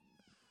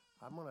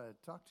I'm going to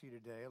talk to you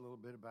today a little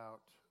bit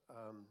about,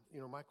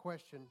 my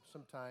question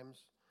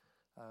sometimes,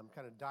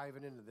 kind of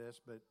diving into this,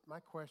 but my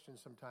question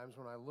sometimes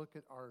when I look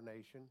at our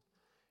nation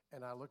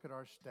and I look at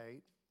our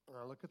state and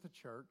I look at the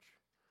church,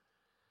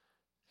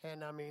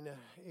 and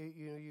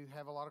you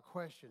have a lot of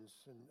questions,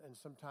 and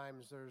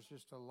sometimes there's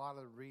just a lot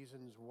of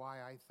reasons why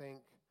I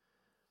think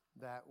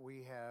that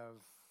we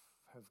have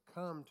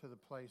come to the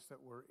place that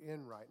we're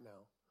in right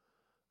now.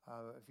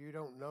 If you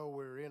don't know,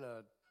 we're in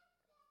a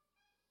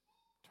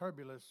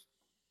turbulent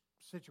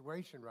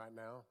situation right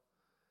now.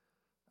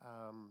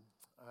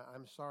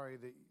 I'm sorry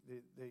that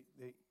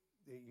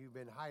you've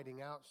been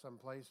hiding out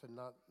someplace and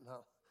not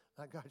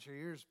got your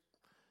ears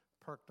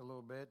perked a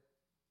little bit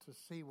to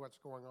see what's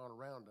going on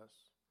around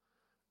us.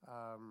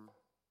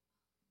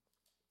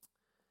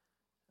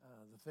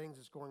 The things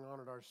that's going on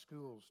at our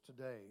schools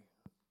today,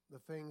 the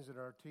things that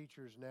our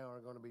teachers now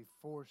are going to be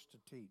forced to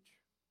teach.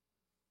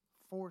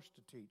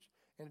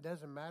 And it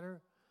doesn't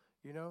matter,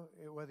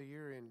 whether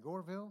you're in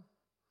Goreville,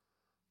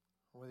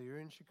 whether you're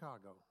in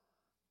Chicago,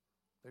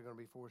 they're going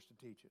to be forced to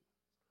teach it.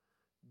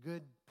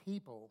 Good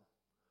people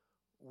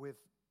with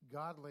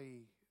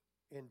godly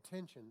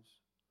intentions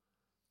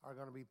are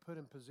going to be put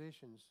in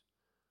positions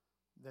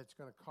that's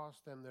going to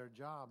cost them their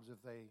jobs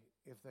if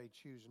they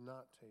choose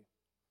not to.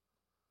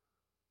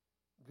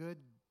 Good,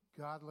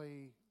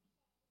 godly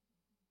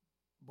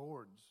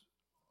boards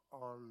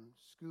on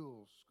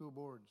school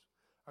boards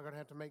are going to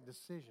have to make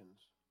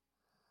decisions.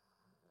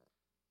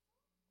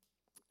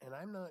 And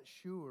I'm not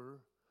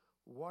sure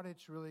what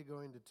it's really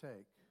going to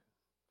take.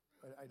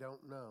 I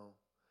don't know.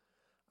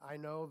 I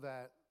know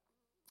that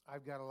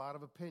I've got a lot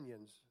of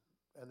opinions,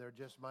 and they're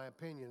just my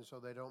opinions, so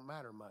they don't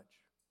matter much.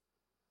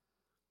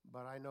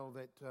 But I know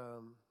that I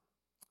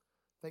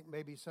think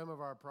maybe some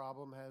of our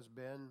problem has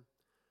been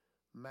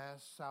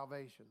mass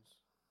salvations.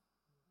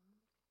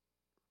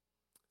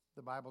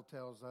 The Bible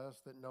tells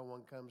us that no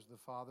one comes to the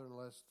Father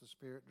unless the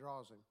Spirit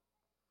draws him.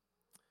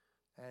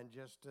 And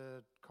just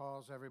to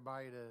cause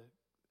everybody to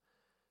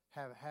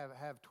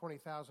have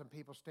 20,000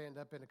 people stand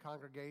up in a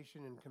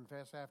congregation and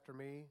confess after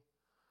me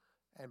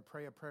and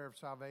pray a prayer of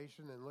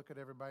salvation and look at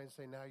everybody and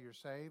say, now you're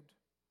saved.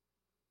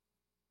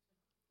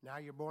 Now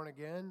you're born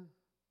again.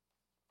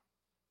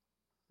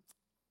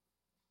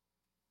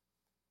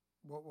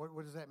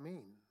 What does that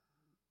mean?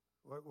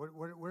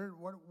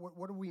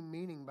 What are we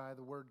meaning by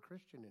the word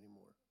Christian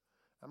anymore?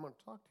 I'm going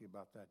to talk to you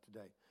about that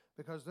today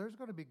because there's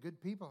going to be good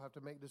people who have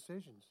to make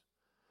decisions.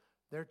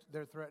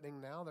 They're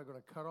threatening now. They're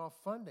going to cut off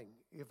funding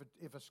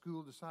if a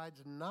school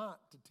decides not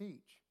to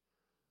teach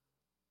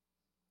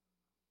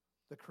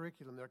the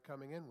curriculum they're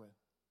coming in with.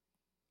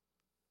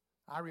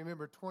 I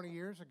remember 20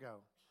 years ago,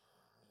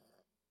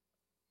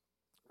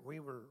 we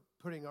were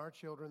putting our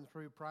children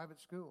through private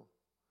school.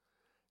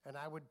 And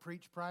I would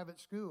preach private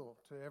school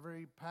to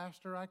every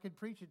pastor I could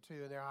preach it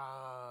to. And they're,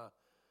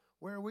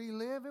 where we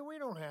live, and we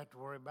don't have to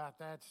worry about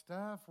that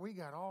stuff. We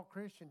got all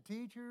Christian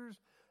teachers.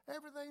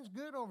 Everything's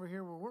good over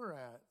here where we're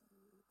at.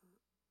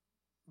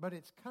 But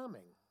it's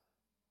coming.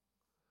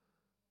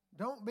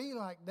 Don't be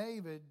like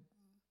David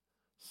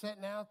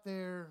sitting out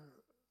there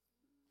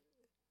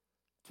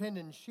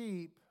tending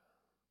sheep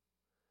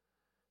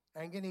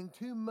and getting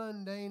too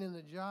mundane in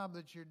the job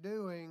that you're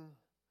doing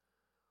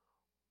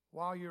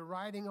while you're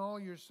writing all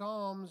your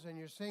psalms and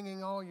you're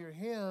singing all your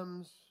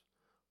hymns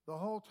the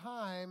whole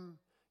time.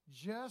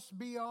 Just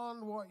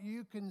beyond what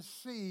you can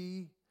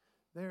see,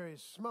 there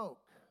is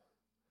smoke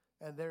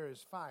and there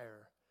is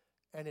fire,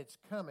 and it's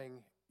coming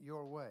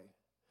your way.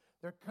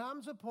 There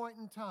comes a point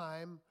in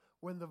time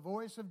when the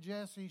voice of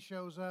Jesse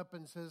shows up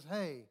and says,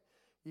 hey,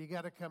 you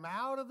got to come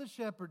out of the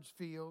shepherd's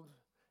field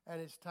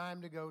and it's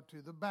time to go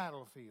to the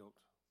battlefield.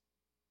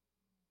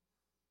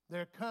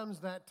 There comes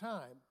that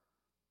time.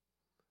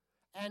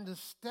 And to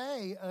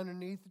stay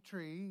underneath the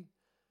tree,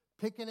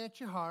 picking at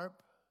your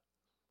harp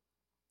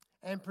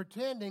and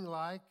pretending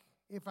like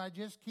if I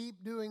just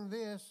keep doing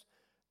this,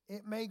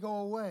 it may go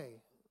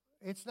away.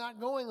 It's not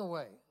going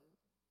away.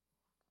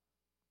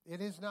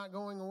 It is not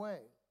going away.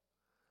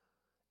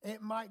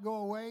 It might go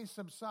away,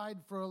 subside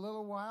for a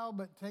little while,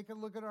 but take a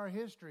look at our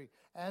history.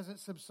 As it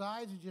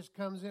subsides, it just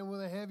comes in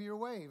with a heavier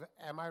wave.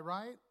 Am I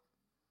right?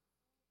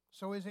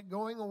 So is it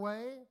going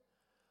away?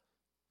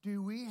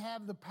 Do we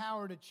have the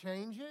power to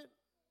change it?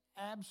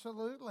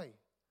 Absolutely.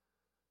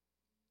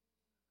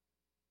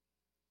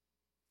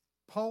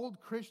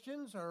 Polled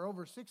Christians are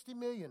over 60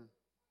 million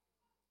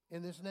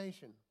in this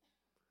nation.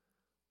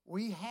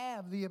 We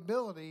have the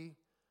ability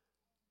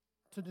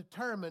to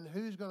determine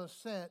who's going to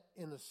sit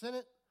in the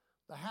Senate,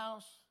 the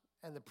House,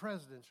 and the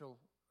presidential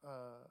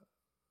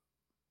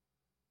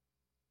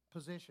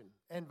position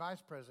and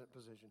vice president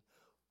position.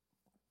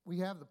 We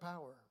have the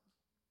power.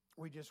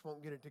 We just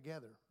won't get it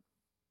together.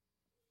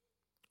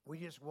 We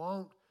just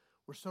won't.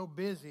 We're so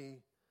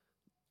busy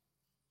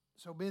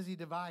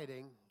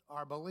dividing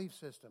our belief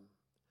system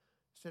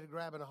instead of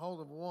grabbing a hold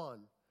of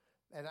one.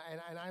 And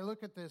I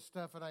look at this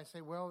stuff and I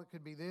say, well, it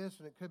could be this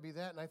and it could be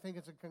that. And I think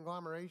it's a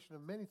conglomeration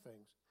of many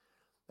things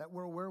that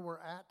we're where we're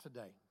at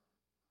today.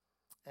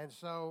 And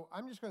so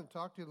I'm just going to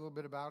talk to you a little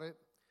bit about it.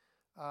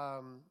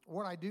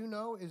 What I do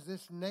know is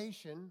this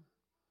nation,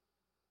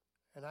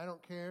 and I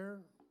don't care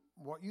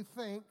what you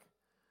think,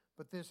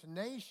 but this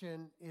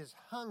nation is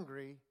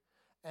hungry,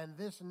 and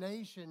this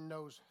nation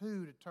knows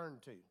who to turn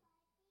to.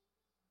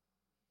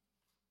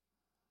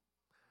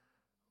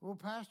 Well,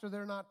 Pastor,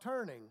 they're not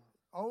turning.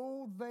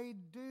 Oh, they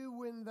do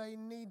when they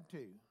need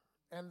to,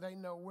 and they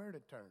know where to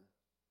turn.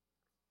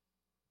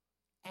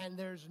 And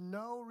there's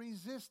no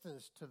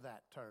resistance to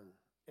that turn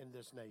in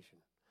this nation.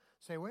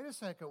 Say, wait a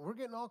second, we're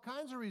getting all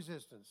kinds of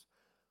resistance.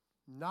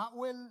 Not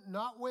when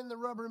the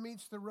rubber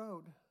meets the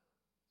road.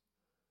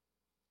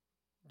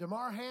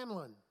 Damar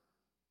Hamlin,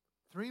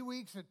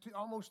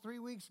 almost 3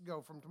 weeks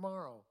ago from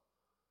tomorrow,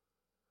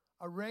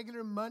 a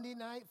regular Monday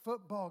night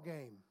football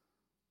game.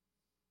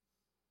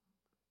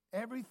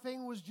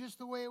 Everything was just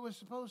the way it was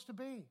supposed to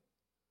be.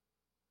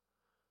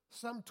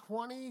 Some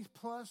 20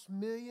 plus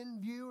million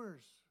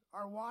viewers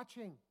are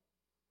watching.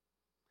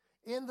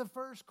 In the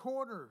first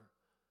quarter,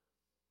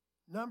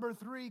 number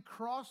 3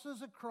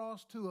 crosses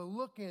across to a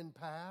look-in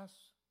pass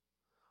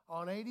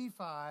on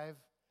 85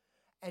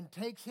 and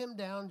takes him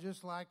down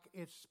just like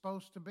it's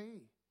supposed to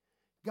be.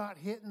 Got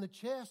hit in the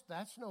chest,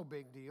 that's no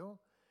big deal.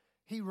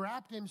 He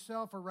wrapped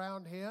himself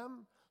around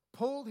him,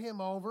 pulled him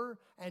over,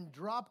 and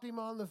dropped him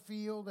on the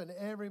field, and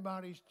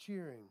everybody's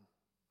cheering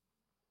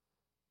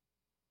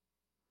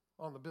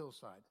on the Bills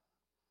side.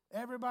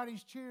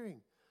 Everybody's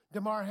cheering.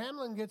 Damar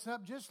Hamlin gets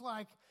up just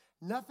like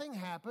nothing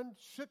happened,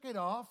 shook it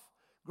off,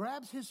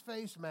 grabs his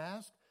face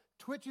mask,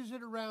 twitches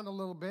it around a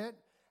little bit,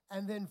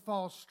 and then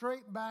falls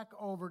straight back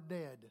over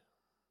dead.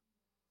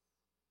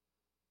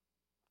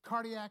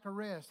 Cardiac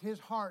arrest. His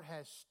heart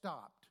has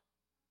stopped.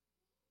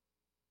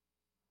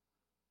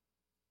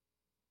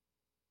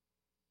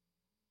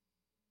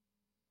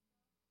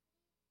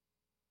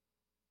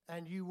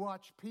 And you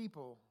watch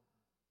people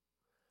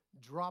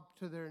drop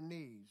to their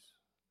knees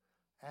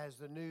as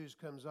the news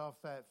comes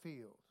off that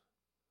field.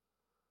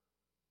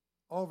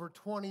 Over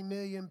 20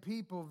 million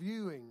people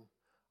viewing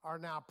are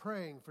now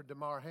praying for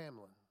Damar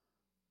Hamlin.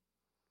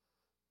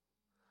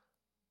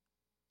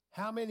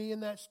 How many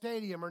in that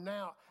stadium are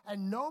now?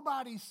 And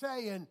nobody's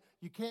saying,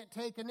 you can't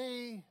take a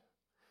knee,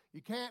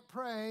 you can't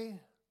pray.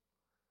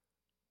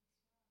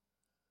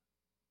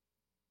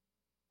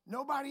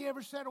 Nobody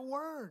ever said a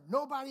word.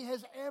 Nobody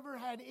has ever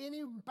had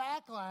any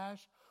backlash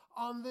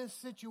on this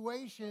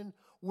situation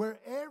where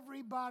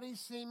everybody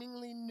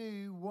seemingly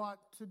knew what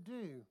to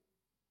do.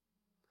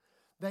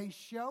 They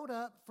showed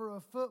up for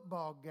a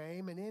football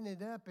game and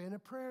ended up in a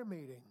prayer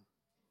meeting.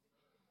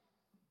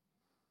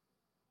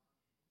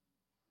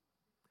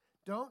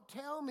 Don't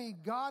tell me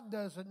God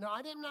doesn't know.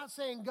 I'm not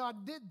saying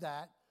God did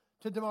that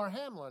to Damar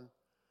Hamlin,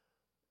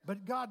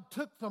 but God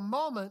took the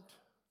moment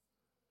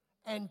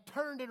and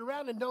turned it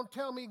around, and don't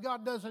tell me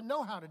God doesn't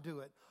know how to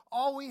do it.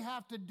 All we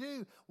have to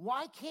do,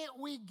 why can't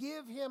we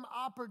give him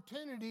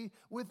opportunity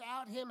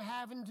without him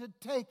having to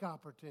take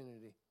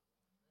opportunity?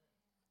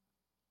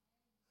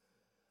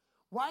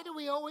 Why do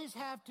we always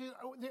have to,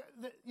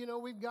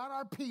 we've got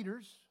our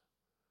Peters.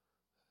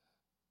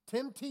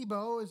 Tim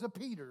Tebow is a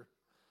Peter.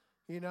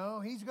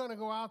 He's going to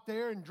go out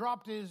there and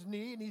drop to his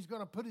knee, and he's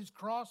going to put his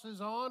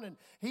crosses on, and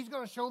he's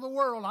going to show the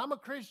world, I'm a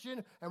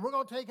Christian, and we're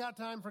going to take out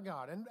time for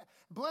God. And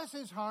bless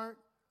his heart,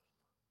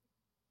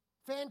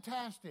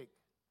 fantastic.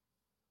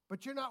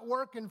 But you're not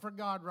working for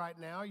God right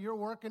now. You're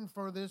working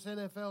for this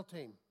NFL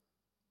team.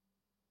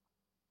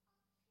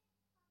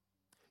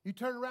 You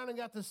turn around and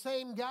got the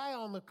same guy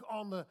on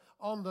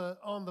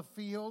the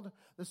field,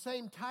 the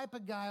same type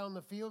of guy on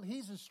the field.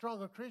 He's as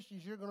strong a Christian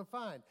as you're going to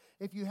find.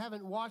 If you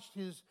haven't watched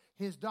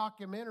his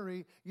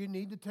documentary, you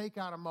need to take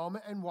out a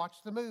moment and watch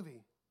the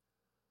movie.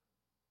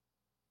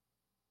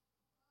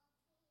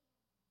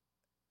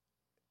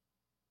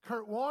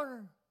 Kurt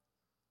Warner,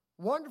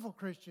 wonderful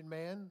Christian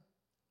man,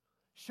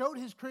 showed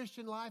his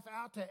Christian life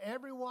out to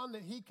everyone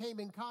that he came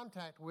in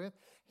contact with.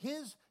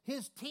 His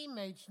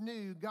teammates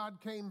knew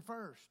God came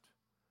first.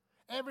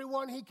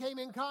 Everyone he came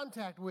in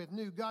contact with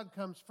knew God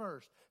comes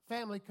first.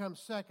 Family comes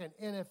second.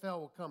 NFL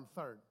will come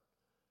third.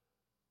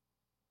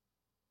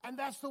 And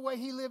that's the way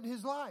he lived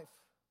his life.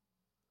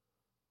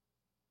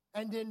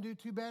 And didn't do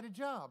too bad a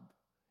job.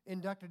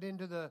 Inducted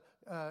into the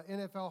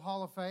NFL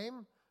Hall of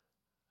Fame.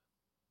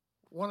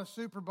 Won a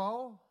Super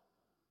Bowl.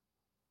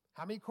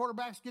 How many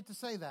quarterbacks get to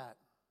say that?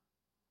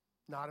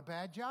 Not a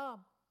bad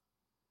job.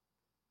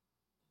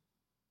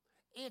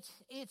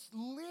 It's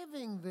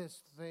living this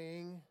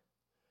thing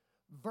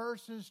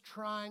versus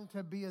trying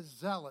to be a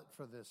zealot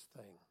for this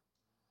thing.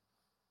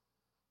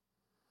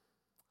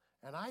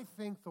 And I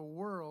think the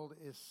world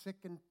is sick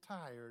and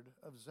tired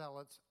of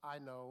zealots. I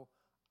know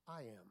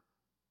I am.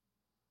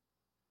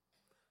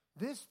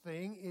 This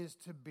thing is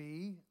to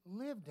be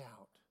lived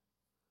out.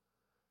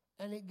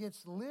 And it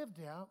gets lived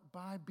out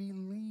by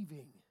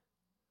believing.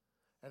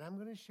 And I'm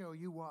going to show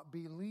you what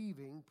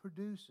believing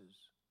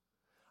produces.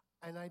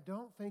 And I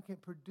don't think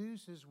it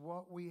produces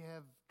what we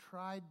have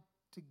tried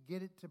to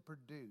get it to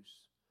produce.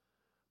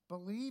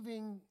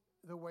 Believing,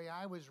 the way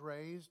I was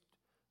raised,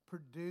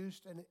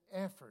 produced an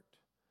effort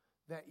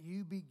that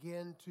you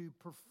begin to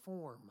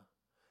perform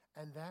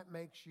and that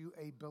makes you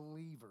a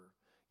believer.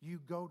 You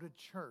go to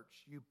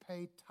church, you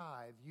pay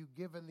tithe, you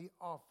give in the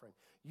offering,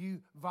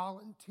 you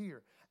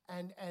volunteer,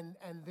 and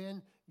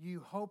then you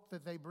hope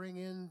that they bring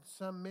in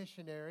some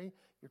missionary.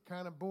 You're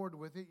kind of bored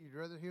with it. You'd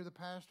rather hear the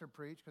pastor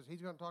preach because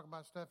he's going to talk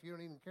about stuff you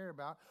don't even care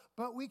about.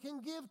 But we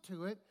can give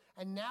to it,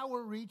 and now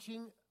we're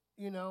reaching,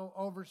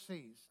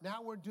 overseas.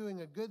 Now we're doing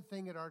a good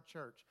thing at our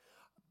church.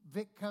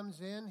 Vic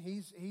comes in,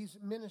 he's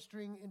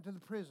ministering into the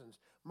prisons.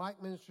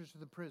 Mike ministers to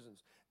the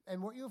prisons.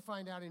 And what you'll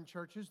find out in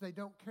churches, they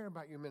don't care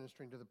about you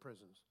ministering to the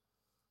prisons.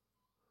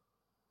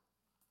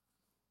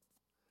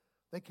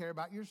 They care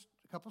about your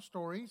couple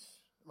stories.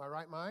 Am I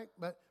right, Mike?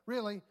 But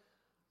really,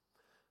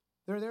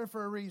 they're there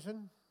for a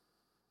reason.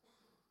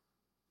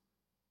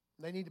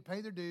 They need to pay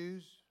their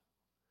dues,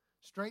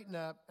 straighten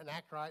up, and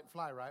act right, and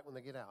fly right when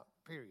they get out,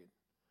 period.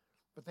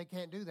 But they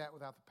can't do that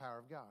without the power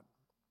of God.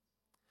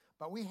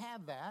 But we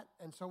have that,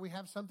 and so we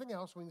have something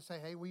else. We can say,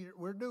 hey,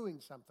 we're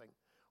doing something.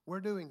 We're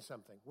doing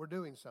something. We're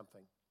doing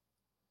something.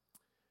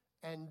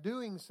 And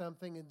doing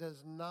something, it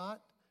does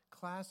not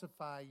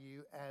classify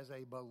you as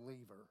a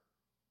believer.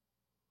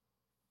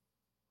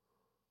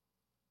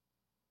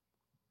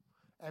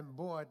 And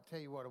boy, I tell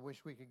you what, I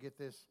wish we could get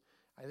this.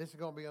 This is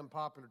going to be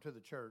unpopular to the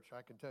church,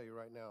 I can tell you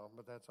right now,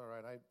 but that's all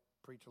right. I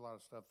preach a lot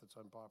of stuff that's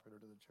unpopular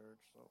to the church,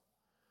 so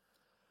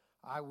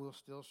I will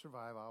still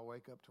survive. I'll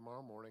wake up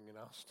tomorrow morning and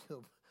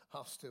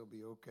I'll still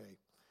be okay.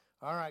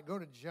 All right, go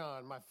to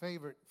John, my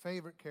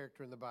favorite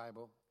character in the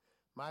Bible,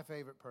 my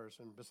favorite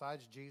person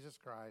besides Jesus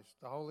Christ,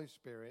 the Holy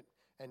Spirit,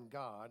 and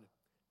God.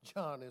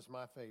 John is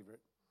my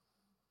favorite.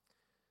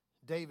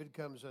 David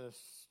comes a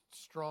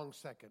strong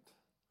second.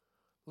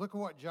 Look at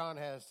what John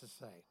has to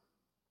say.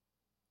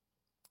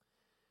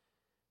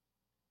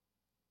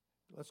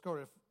 Let's go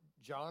to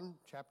John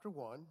chapter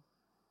 1.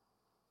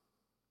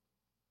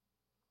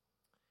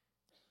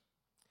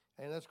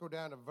 And let's go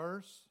down to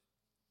verse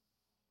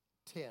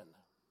 10.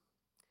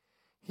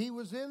 He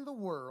was in the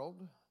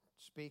world,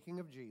 speaking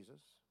of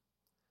Jesus,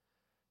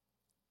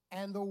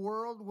 and the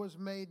world was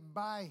made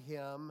by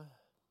him,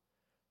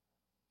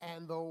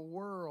 and the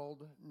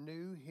world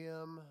knew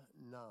him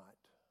not.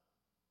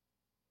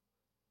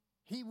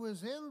 He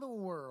was in the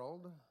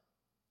world,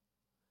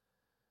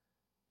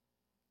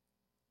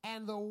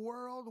 and the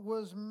world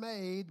was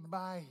made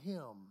by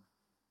him,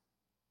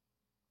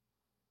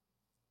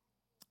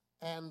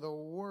 and the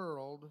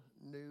world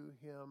knew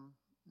him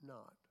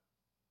not.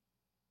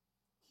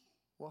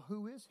 Well,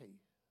 who is he?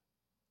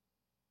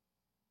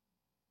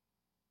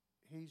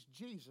 He's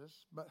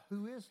Jesus, but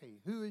who is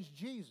he? Who is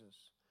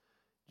Jesus?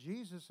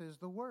 Jesus is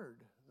the Word.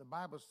 The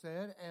Bible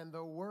said, and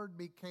the Word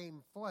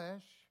became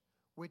flesh,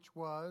 which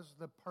was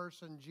the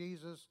person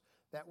Jesus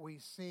that we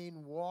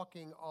seen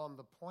walking on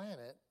the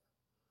planet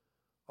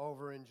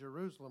over in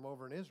Jerusalem,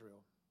 over in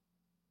Israel.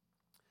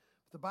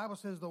 The Bible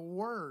says the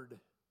Word.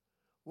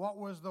 What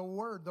was the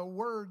Word? The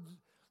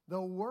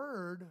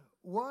Word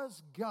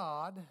was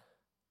God.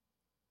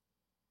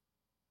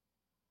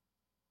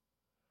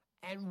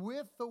 And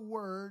with the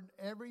Word,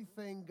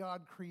 everything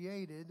God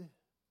created,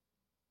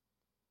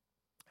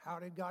 how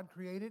did God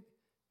create it?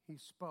 He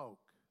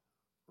spoke,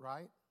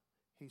 right?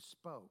 He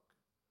spoke.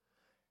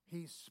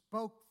 He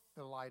spoke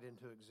the light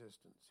into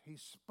existence. He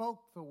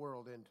spoke the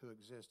world into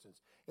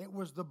existence. It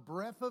was the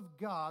breath of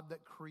God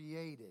that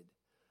created.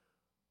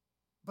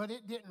 But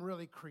it didn't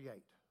really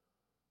create.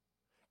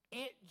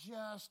 It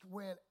just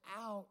went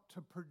out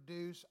to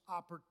produce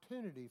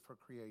opportunity for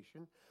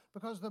creation,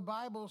 because the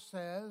Bible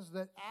says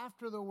that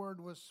after the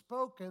word was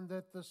spoken,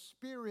 that the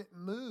Spirit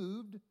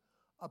moved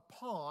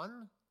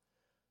upon,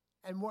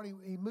 and what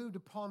he moved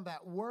upon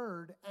that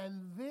word,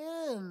 and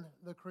then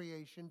the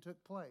creation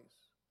took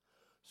place.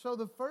 So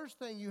the first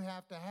thing you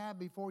have to have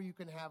before you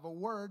can have a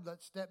word,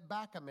 let's step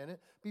back a minute.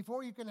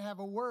 Before you can have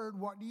a word,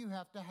 what do you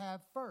have to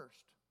have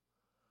first?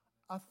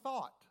 A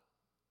thought.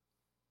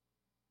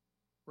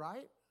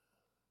 Right?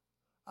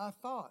 A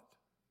thought.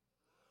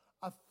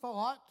 A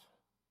thought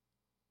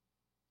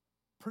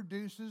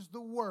produces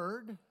the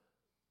word,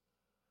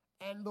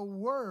 and the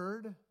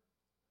word,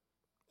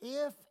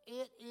 if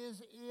it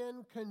is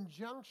in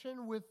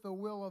conjunction with the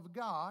will of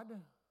God,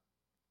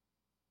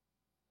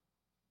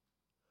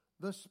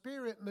 the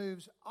Spirit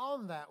moves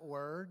on that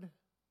word,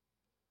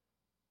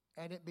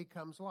 and it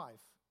becomes life.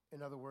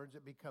 In other words,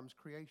 it becomes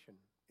creation.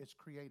 It's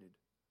created.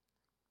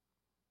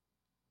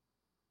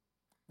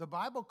 The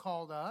Bible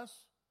called us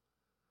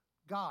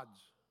gods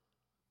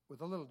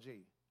with a little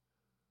g.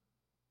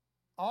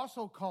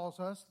 Also calls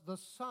us the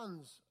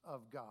sons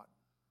of God.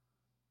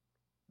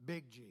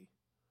 Big G.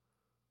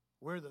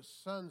 We're the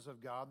sons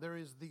of God. There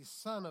is the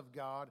Son of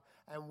God,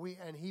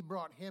 and He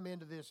brought Him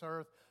into this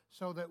earth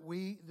so that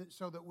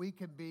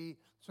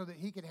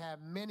He could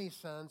have many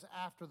sons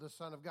after the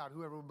Son of God.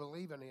 Whoever will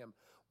believe in Him,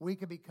 we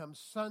could become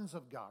sons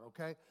of God.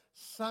 Okay,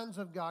 sons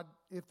of God.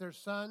 If they're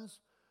sons,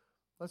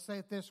 let's say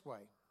it this way: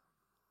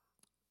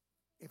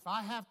 if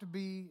I have to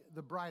be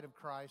the bride of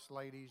Christ,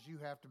 ladies, you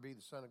have to be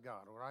the Son of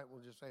God. All right,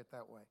 we'll just say it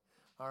that way.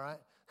 All right,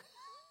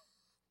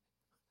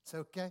 it's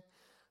okay.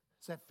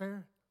 Is that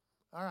fair?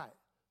 All right.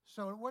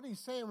 So what he's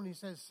saying when he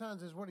says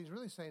sons is what he's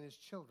really saying is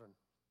children.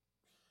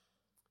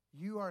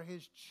 You are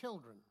his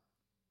children.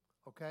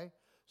 Okay?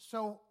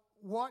 So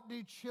what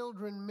do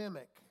children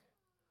mimic?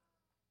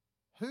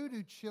 Who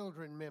do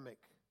children mimic?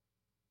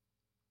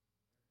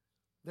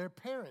 Their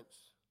parents.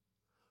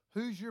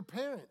 Who's your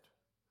parent?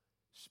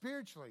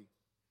 Spiritually,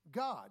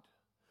 God.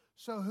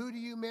 So who do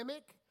you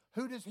mimic?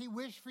 Who does he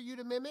wish for you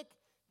to mimic?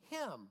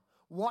 Him.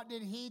 What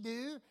did he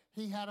do?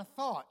 He had a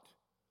thought,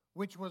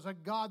 which was a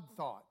God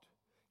thought.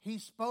 He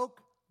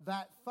spoke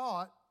that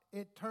thought.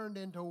 It turned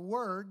into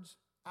words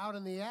out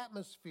in the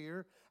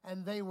atmosphere,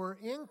 and they were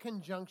in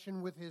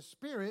conjunction with his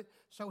spirit,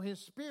 so his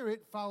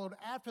spirit followed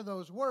after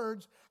those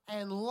words,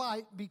 and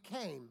light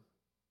became.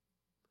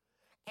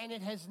 And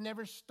it has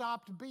never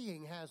stopped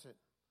being, has it?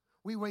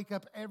 We wake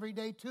up every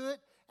day to it,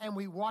 and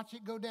we watch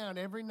it go down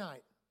every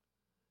night.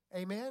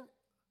 Amen?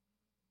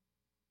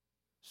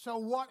 So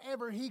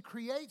whatever he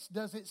creates,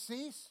 does it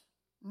cease?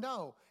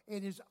 No.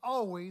 It is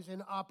always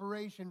in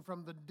operation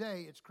from the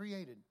day it's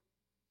created.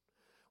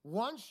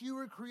 Once you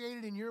were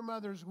created in your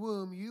mother's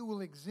womb, you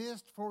will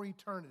exist for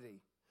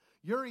eternity.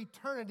 Your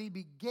eternity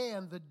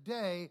began the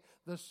day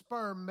the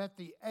sperm met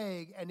the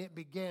egg and it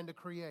began to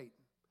create.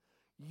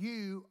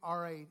 You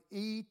are an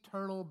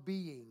eternal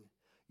being.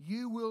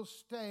 You will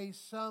stay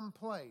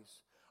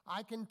someplace.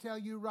 I can tell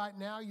you right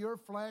now, your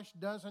flesh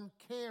doesn't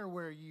care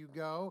where you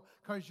go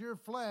because your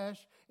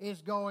flesh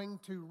is going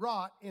to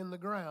rot in the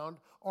ground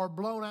or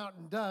blown out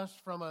in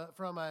dust from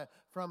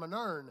an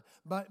urn.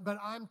 But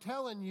I'm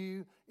telling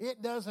you,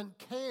 it doesn't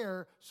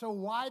care. So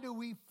why do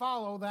we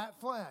follow that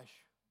flesh?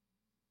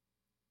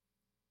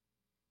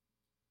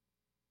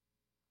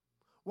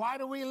 Why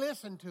do we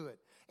listen to it?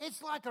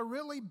 It's like a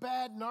really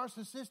bad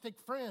narcissistic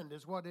friend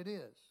is what it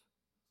is.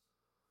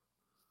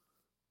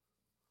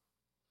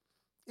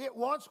 It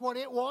wants what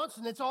it wants,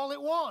 and it's all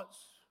it wants.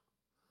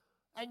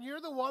 And you're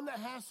the one that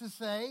has to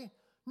say,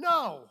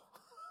 no.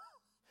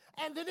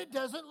 And then it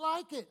doesn't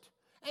like it.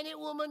 And it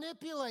will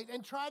manipulate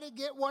and try to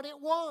get what it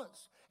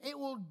wants. It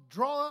will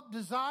draw up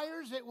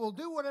desires. It will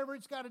do whatever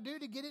it's got to do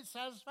to get its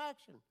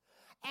satisfaction.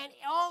 And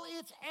all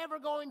it's ever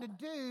going to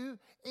do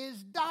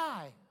is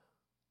die.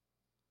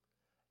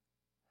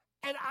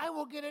 And I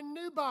will get a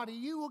new body.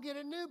 You will get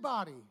a new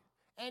body.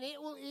 And it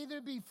will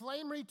either be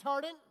flame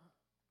retardant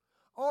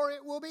or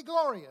it will be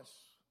glorious.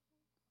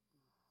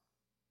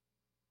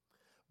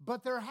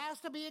 But there has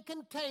to be a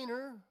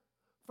container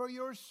for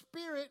your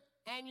spirit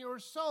and your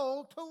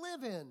soul to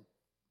live in.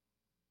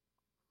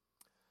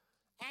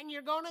 And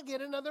you're going to get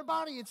another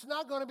body. It's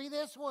not going to be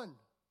this one.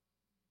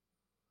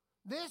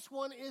 This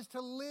one is to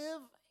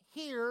live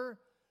here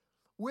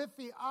with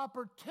the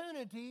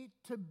opportunity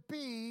to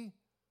be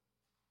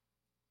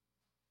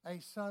a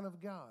son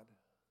of God,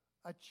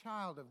 a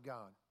child of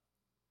God.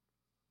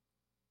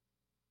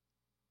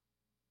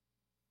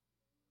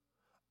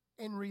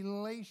 In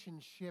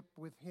relationship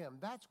with him.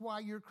 That's why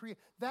you're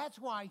created. That's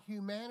why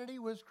humanity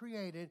was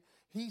created.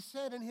 He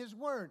said in his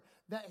word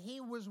that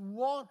he was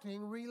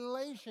wanting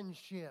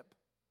relationship.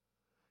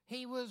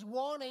 He was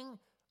wanting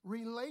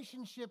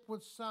relationship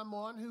with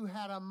someone who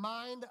had a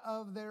mind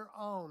of their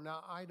own.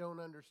 Now, I don't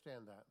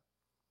understand that.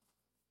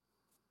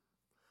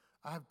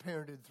 I've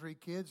parented 3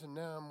 kids, and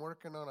now I'm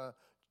working on a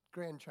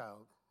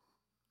grandchild.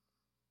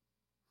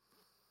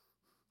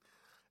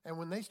 And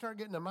when they start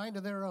getting a mind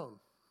of their own,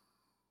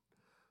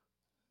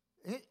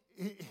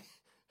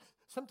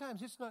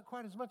 sometimes it's not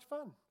quite as much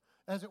fun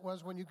as it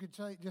was when you could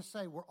just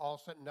say, we're all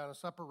sitting down at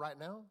supper right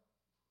now.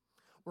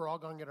 We're all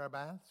going to get our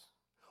baths.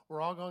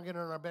 We're all going to get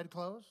in our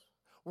bedclothes.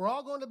 We're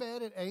all going to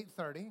bed at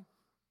 8:30.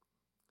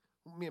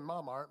 Me and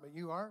Mom aren't, but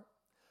you are.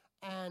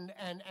 And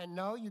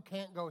no, you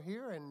can't go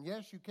here. And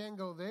yes, you can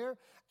go there.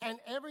 And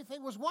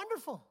everything was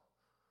wonderful.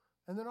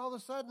 And then all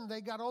of a sudden,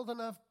 they got old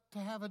enough to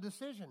have a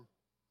decision.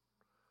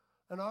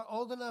 And are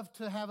old enough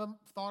to have a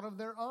thought of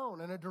their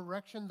own and a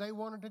direction they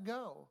wanted to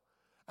go.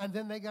 And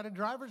then they got a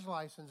driver's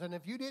license. And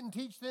if you didn't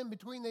teach them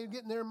between they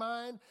get in their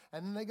mind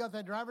and then they got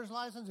that driver's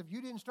license, if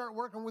you didn't start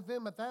working with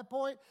them at that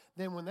point,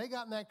 then when they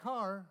got in that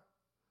car,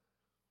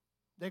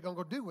 they're going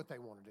to go do what they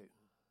want to do.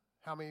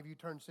 How many of you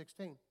turned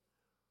 16?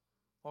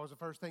 What was the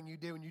first thing you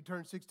did when you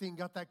turned 16 and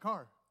got that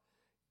car?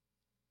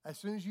 As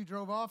soon as you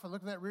drove off and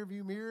looked in that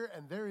rearview mirror,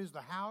 and there is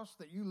the house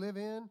that you live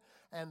in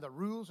and the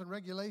rules and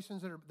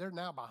regulations they're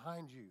now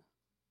behind you.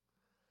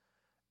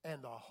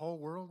 And the whole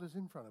world is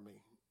in front of me.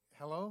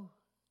 Hello?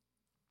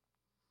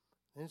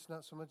 And it's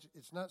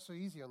not so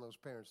easy on those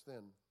parents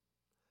then.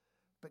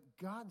 But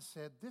God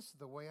said, this is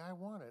the way I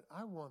want it.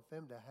 I want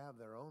them to have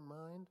their own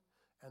mind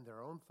and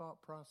their own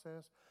thought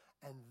process.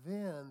 And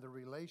then the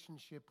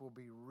relationship will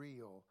be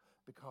real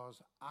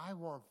because I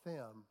want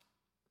them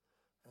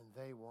and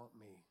they want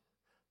me.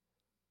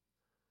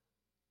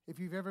 If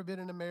you've ever been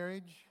in a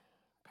marriage,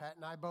 Pat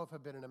and I both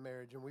have been in a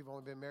marriage, and we've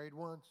only been married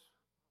once.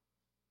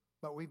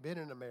 But we've been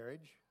in a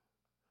marriage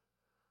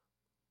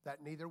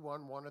that neither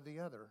one wanted the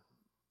other.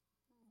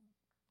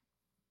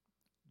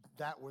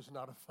 That was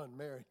not a fun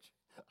marriage.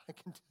 I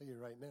can tell you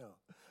right now.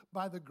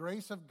 By the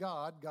grace of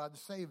God, God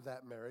saved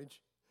that marriage.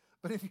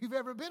 But if you've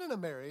ever been in a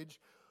marriage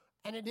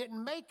and it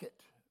didn't make it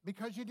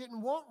because you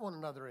didn't want one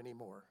another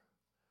anymore.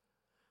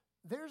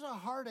 There's a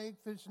heartache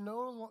that's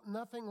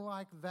nothing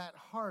like that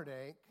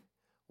heartache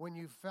when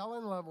you fell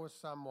in love with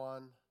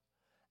someone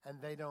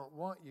and they don't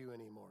want you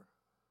anymore.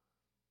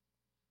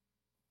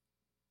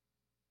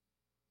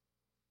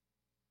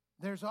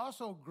 There's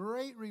also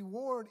great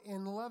reward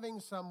in loving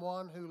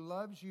someone who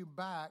loves you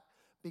back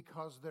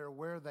because they're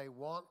where they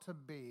want to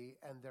be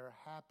and they're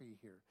happy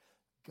here.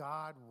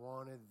 God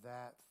wanted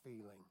that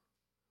feeling.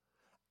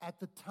 At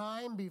the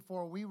time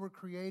before we were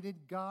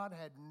created, God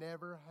had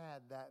never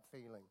had that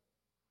feeling.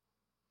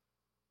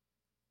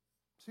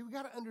 See, we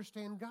got to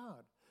understand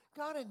God.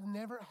 God had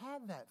never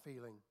had that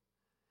feeling.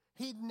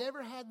 He'd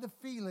never had the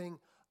feeling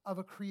of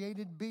a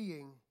created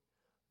being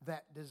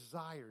that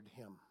desired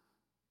him.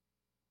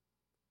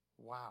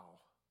 Wow.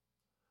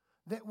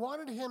 That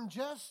wanted him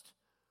just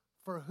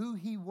for who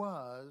he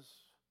was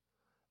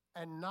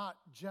and not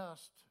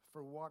just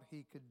for what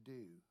he could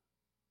do.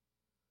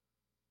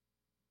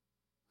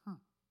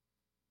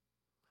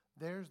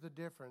 There's the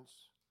difference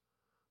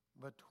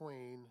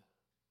between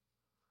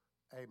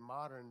a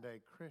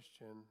modern-day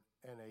Christian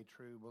and a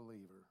true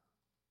believer.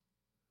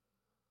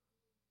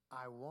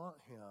 I want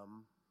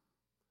him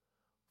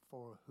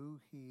for who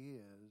he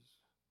is,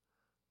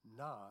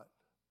 not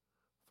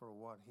for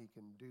what he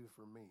can do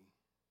for me.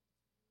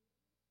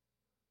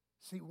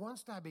 See,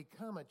 once I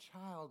become a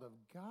child of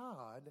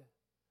God,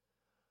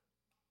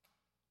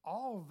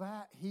 all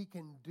that he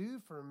can do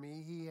for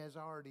me, he has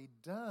already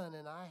done,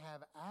 and I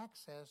have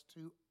access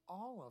to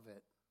all of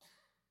it.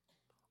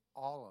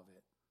 All of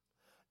it.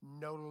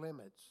 No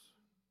limits.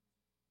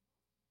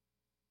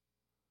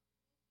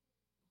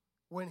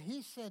 When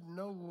he said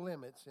no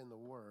limits in the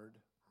Word,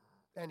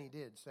 and he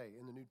did say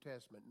in the New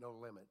Testament, no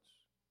limits.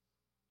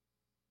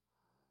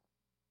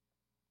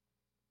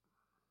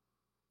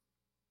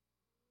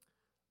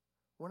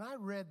 When I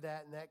read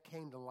that and that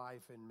came to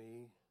life in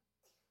me,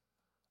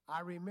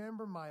 I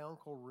remember my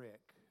Uncle Rick,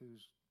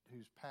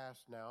 who's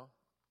passed now.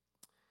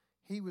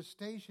 He was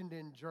stationed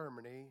in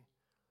Germany,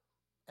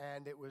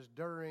 and it was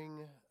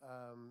during,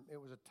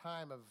 it was a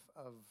time of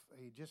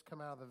he'd just come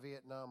out of the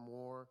Vietnam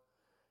War,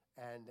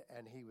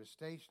 and he was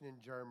stationed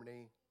in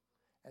Germany,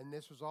 and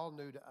this was all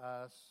new to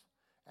us,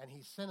 and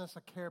he sent us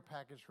a care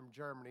package from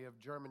Germany of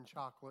German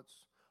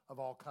chocolates of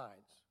all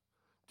kinds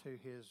to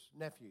his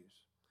nephews.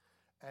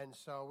 And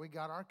so we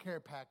got our care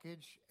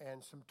package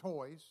and some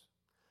toys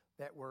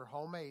that were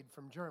homemade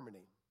from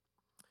Germany.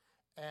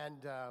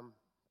 And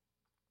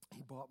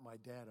he bought my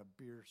dad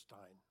a beer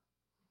stein.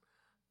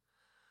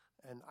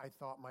 And I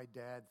thought my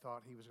dad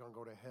thought he was going to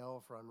go to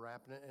hell for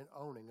unwrapping it and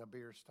owning a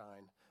beer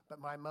stein. But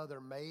my mother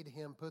made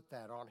him put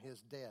that on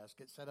his desk.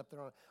 It sat up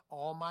there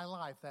all my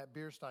life, that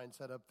beer stein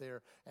sat up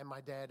there, and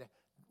my dad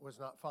was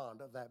not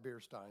fond of that beer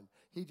stein.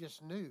 He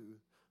just knew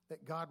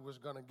that God was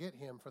going to get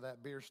him for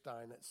that beer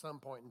stein at some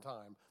point in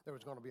time. There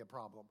was going to be a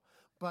problem.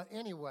 But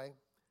anyway,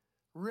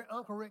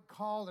 Uncle Rick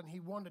called, and he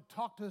wanted to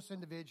talk to us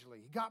individually.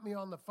 He got me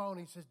on the phone.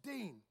 He says,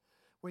 Dean,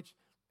 which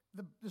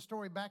the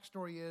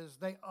backstory is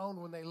they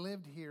owned, when they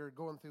lived here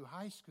going through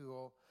high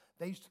school,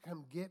 they used to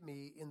come get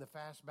me in the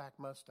fastback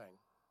Mustang.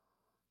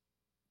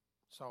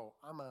 So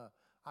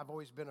I've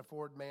always been a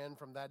Ford man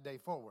from that day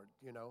forward,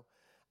 you know.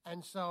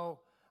 And so,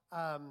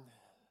 well,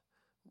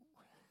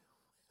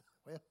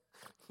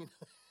 you know,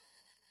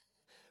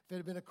 if it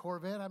had been a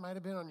Corvette, I might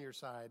have been on your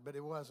side, but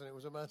it wasn't. It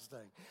was a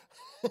Mustang.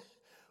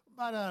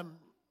 But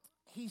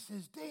he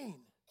says, Dean,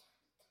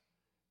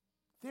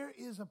 there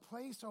is a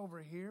place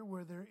over here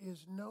where there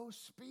is no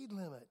speed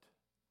limit.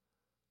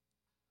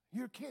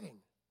 You're kidding.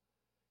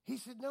 He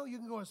said, no, you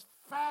can go as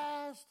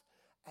fast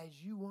as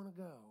you want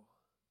to go.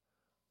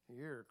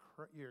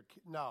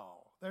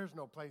 No, there's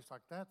no place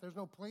like that. There's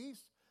no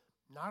police.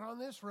 Not on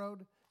this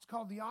road. It's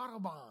called the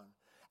Autobahn.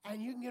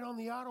 And you can get on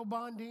the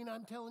Autobahn, Dean.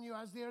 I'm telling you,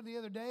 I was there the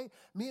other day.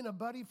 Me and a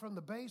buddy from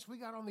the base, we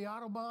got on the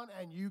Autobahn,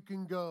 and you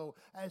can go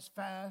as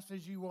fast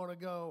as you want to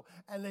go,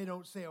 and they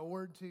don't say a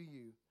word to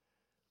you.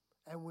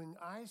 And when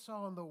I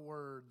saw in the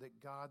Word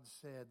that God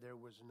said there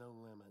was no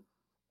limit,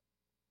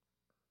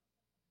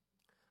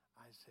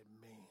 I said,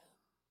 man,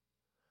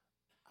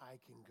 I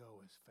can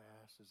go as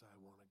fast as I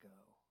want to go.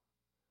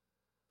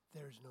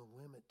 There's no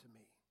limit to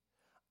me.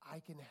 I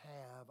can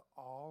have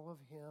all of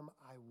him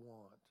I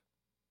want.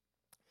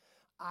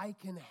 I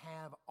can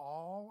have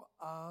all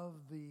of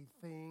the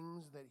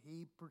things that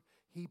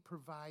he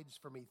provides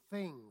for me,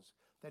 things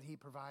that he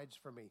provides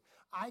for me.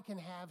 I can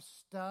have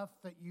stuff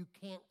that you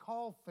can't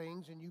call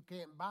things and you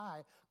can't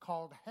buy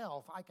called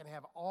health. I can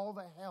have all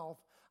the health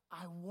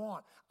I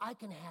want. I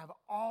can have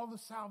all the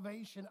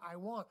salvation I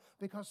want,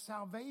 because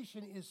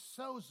salvation is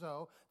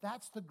sozo.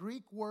 That's the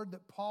Greek word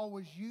that Paul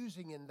was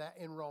using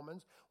in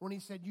Romans when he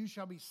said, you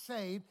shall be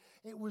saved.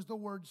 It was the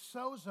word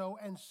sozo,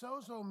 and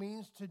sozo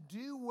means to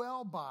do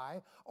well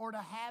by, or to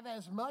have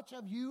as much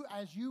of you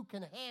as you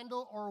can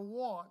handle or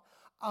want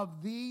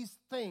of these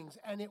things.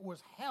 And it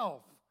was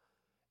health.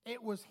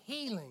 It was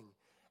healing.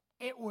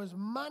 It was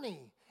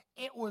money.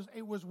 It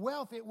was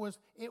wealth. It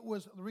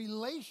was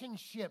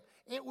relationship.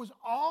 It was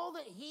all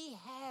that he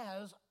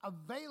has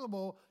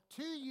available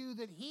to you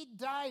that he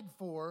died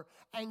for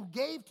and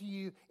gave to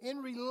you in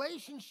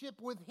relationship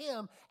with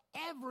him.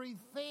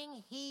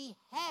 Everything he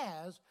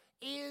has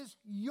is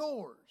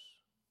yours.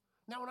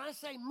 Now, when I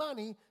say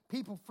money,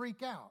 people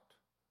freak out.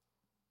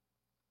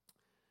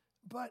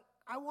 But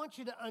I want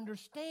you to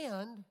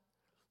understand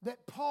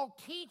that Paul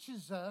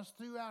teaches us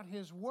throughout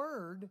his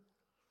word,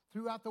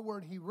 throughout the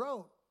word he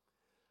wrote,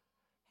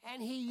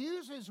 and he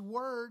uses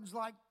words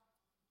like,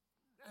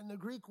 and the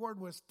Greek word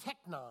was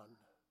teknon.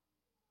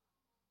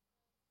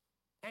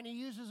 And he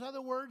uses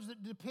other words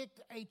that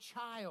depict a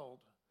child,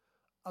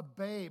 a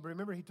babe.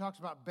 Remember, he talks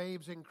about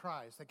babes in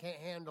Christ. They can't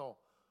handle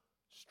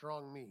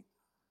strong meat.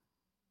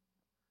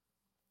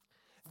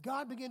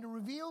 God began to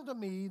reveal to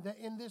me that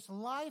in this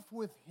life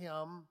with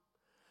him,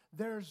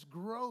 there's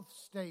growth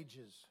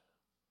stages.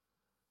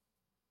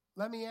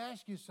 Let me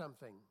ask you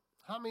something.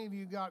 How many of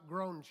you got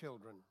grown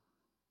children?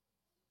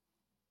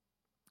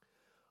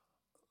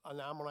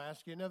 Now I'm going to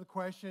ask you another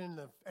question,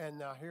 and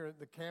now here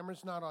the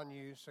camera's not on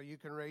you, so you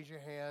can raise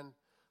your hand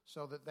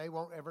so that they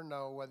won't ever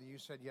know whether you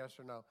said yes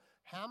or no.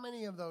 How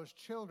many of those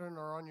children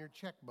are on your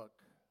checkbook?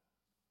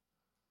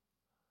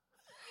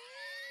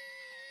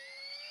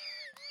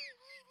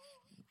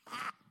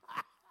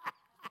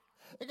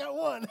 I got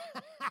one.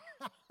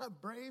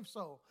 Brave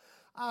soul.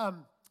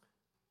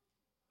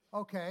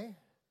 Okay.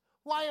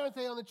 Why aren't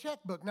they on the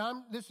checkbook?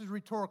 Now, this is a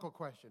rhetorical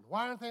question.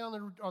 Why aren't they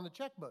on the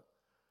checkbook?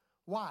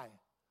 Why?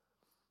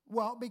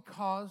 Well,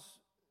 because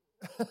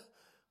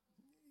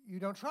you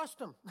don't trust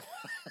them.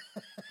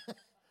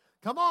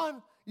 Come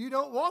on. You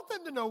don't want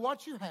them to know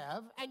what you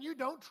have, and you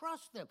don't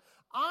trust them.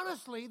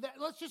 Honestly,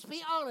 let's just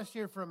be honest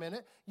here for a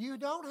minute. You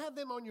don't have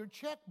them on your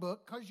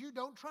checkbook because you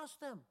don't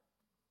trust them.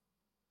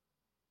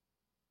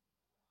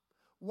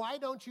 Why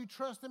don't you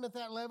trust them at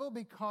that level?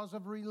 Because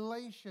of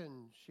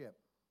relationship,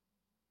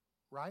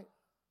 right?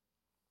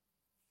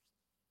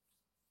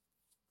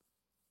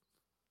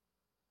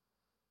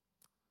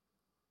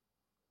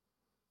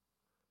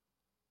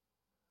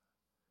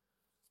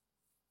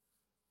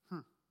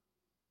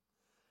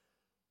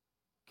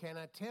 Can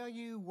I tell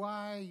you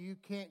why you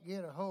can't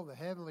get a hold of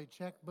the heavenly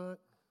checkbook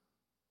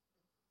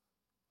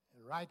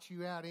and write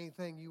you out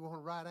anything you want to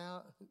write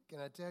out? Can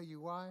I tell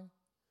you why?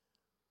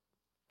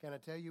 Can I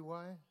tell you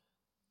why?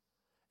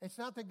 It's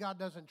not that God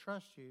doesn't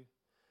trust you.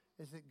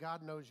 It's that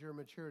God knows your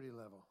maturity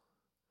level.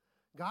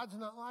 God's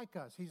not like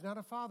us. He's not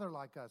a father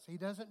like us. He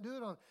doesn't do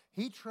it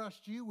He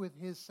trusts you with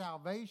his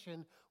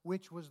salvation,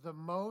 which was the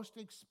most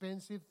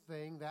expensive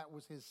thing. That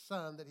was his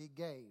son that he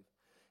gave.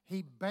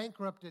 He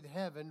bankrupted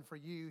heaven for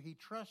you. He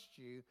trusts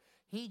you.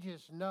 He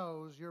just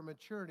knows your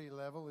maturity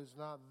level is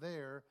not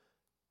there.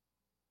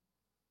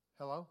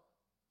 Hello?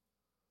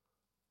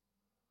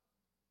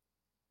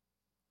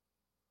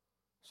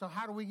 So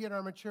how do we get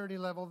our maturity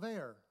level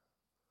there?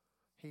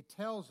 He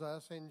tells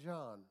us in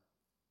John.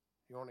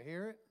 You want to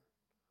hear it?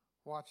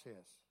 Watch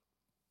this.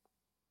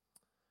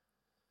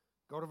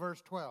 Go to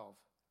verse 12.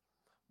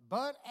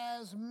 But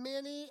as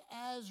many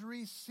as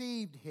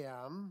received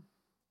him,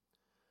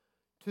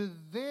 to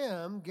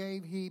them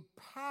gave he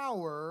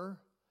power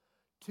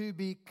to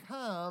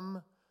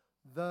become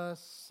the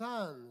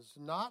sons,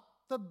 not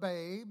the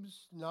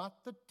babes,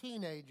 not the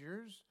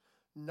teenagers,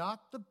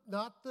 not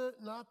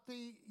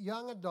the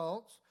young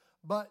adults,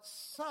 but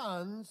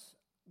sons.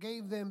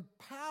 Gave them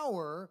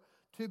power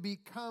to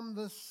become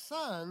the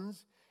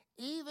sons,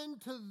 even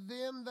to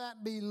them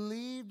that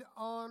believed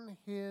on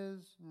his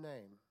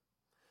name.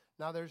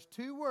 Now there's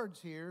two words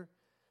here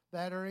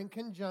that are in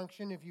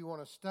conjunction. If you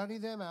want to study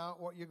them out,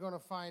 what you're going to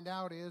find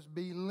out is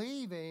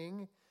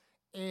believing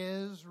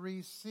is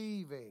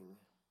receiving.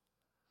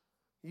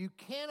 You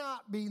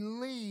cannot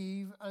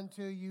believe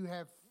until you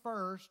have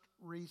first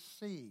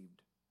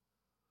received.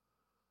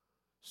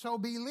 So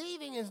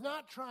believing is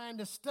not trying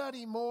to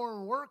study more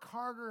and work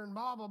harder and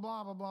blah, blah,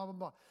 blah, blah, blah, blah,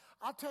 blah.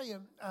 I'll tell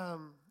you,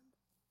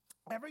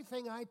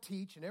 everything I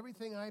teach and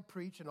everything I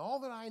preach and all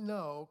that I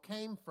know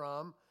came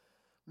from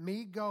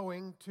me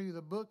going to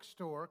the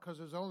bookstore, because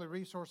it was the only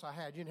resource I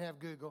had. You didn't have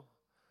Google.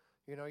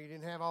 You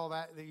didn't have all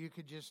that you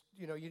could just,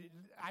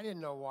 I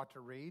didn't know what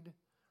to read.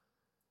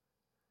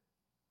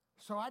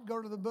 So I'd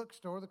go to the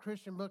bookstore, the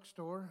Christian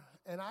bookstore,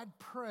 and I'd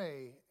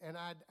pray, and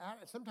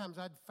sometimes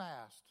I'd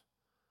fast.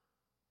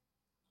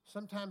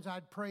 Sometimes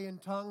I'd pray in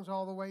tongues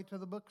all the way to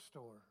the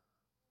bookstore.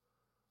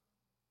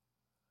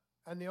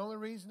 And the only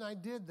reason I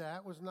did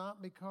that was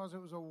not because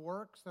it was a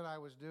works that I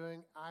was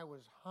doing. I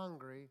was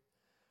hungry.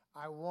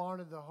 I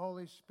wanted the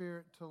Holy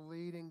Spirit to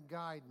lead and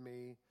guide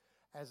me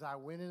as I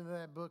went into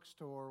that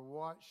bookstore.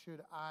 What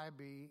should I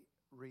be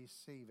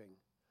receiving?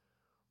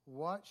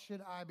 What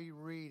should I be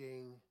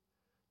reading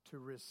to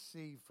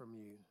receive from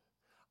you?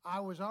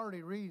 I was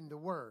already reading the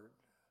Word.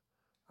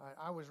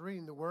 I was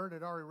reading the Word.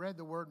 I'd already read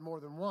the Word more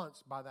than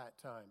once by that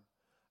time.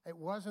 It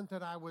wasn't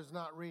that I was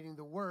not reading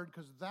the Word,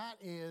 because that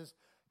is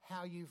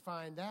how you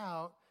find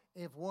out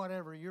if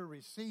whatever you're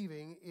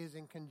receiving is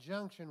in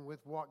conjunction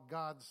with what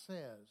God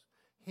says,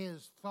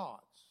 His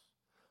thoughts.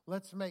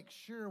 let's make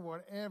sure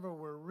whatever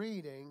we're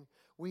reading,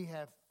 we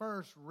have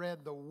first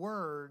read the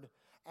Word,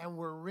 and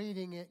we're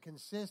reading it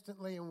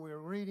consistently, and we're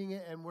reading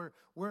it, and we're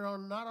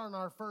not on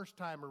our first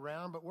time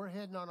around, but we're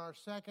heading on our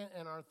second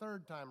and our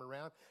third time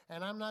around.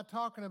 And I'm not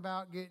talking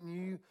about getting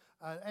you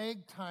an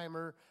egg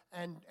timer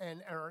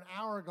or an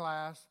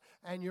hourglass,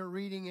 and you're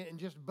reading it and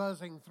just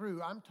buzzing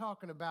through. I'm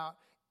talking about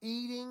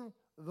eating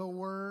the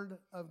Word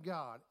of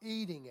God,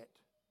 eating it,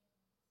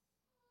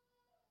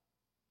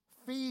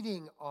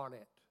 feeding on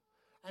it.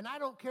 And I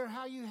don't care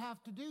how you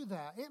have to do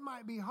that. It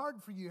might be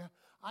hard for you.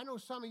 I know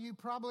some of you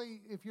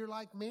probably, if you're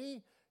like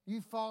me,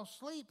 you fall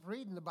asleep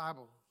reading the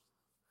Bible.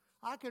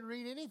 I could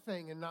read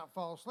anything and not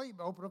fall asleep.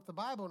 Open up the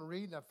Bible and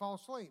read and I fall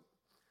asleep.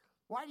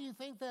 Why do you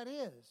think that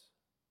is?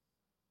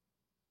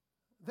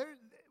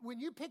 When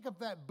you pick up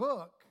that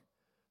book,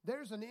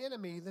 there's an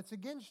enemy that's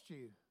against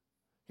you.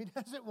 He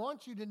doesn't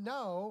want you to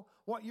know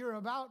what you're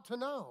about to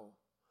know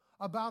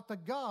about the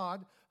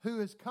God who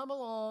has come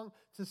along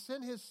to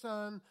send his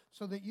Son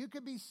so that you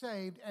could be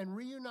saved and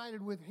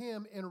reunited with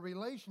him in a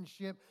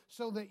relationship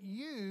so that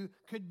you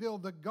could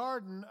build the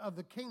garden of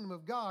the kingdom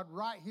of God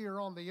right here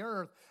on the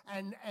earth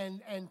and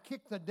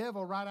kick the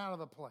devil right out of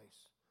the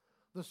place.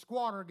 The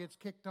squatter gets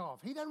kicked off.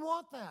 He doesn't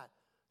want that.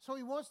 So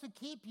he wants to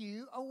keep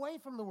you away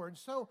from the Word.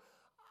 So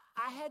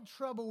I had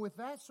trouble with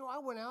that, so I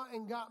went out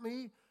and got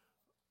me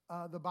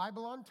the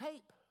Bible on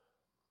tape.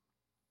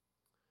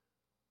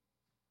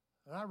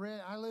 And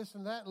I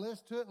listened to that,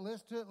 listened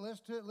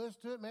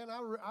to it. Man,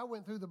 I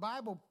went through the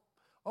Bible,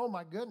 oh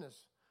my goodness,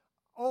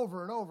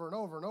 over and over and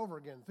over and over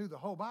again through the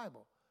whole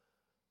Bible.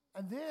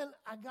 And then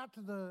I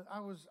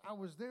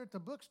was there at the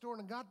bookstore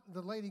and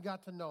the lady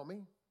got to know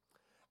me.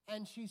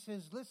 And she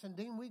says, listen,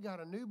 Dean, we got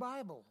a new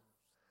Bible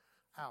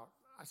out.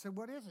 I said,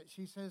 what is it?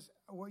 She says,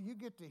 well, you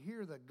get to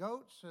hear the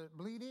goats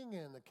bleating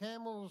and the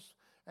camels,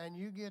 and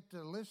you get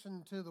to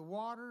listen to the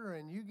water,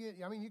 and you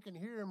can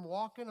hear them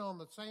walking on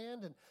the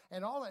sand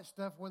and all that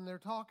stuff when they're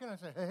talking. I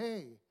said,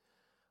 hey,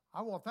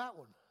 I want that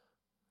one.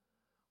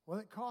 Well,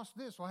 it cost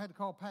this. So I had to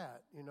call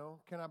Pat,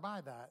 can I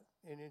buy that?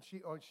 And then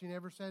she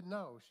never said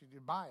no. She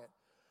did buy it.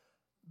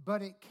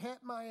 But it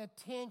kept my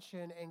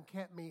attention and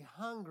kept me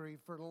hungry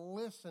for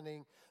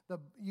listening.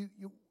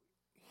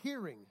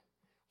 Hearing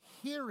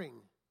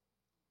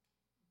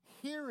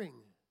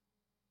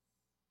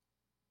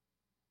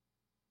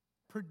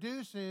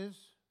produces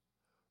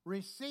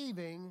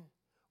receiving,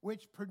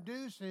 which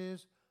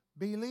produces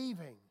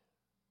believing.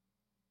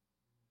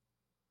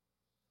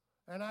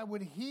 And I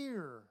would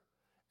hear,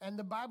 and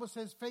the Bible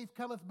says faith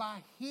cometh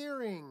by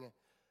hearing,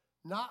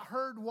 not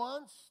heard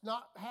once,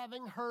 not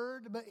having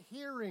heard, but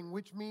hearing,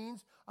 which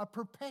means a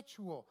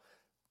perpetual.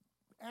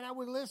 And I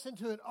would listen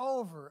to it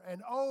over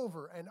and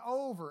over and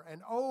over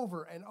and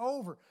over and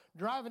over.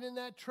 Driving in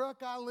that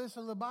truck, I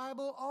listened to the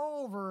Bible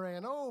over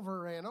and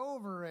over and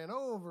over and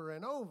over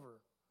and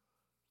over.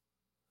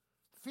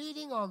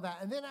 Feeding on that.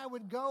 And then I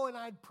would go and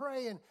I'd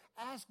pray and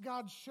ask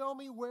God, show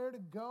me where to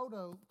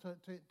go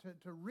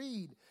to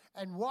read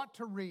and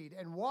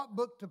what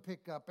book to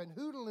pick up and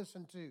who to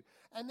listen to.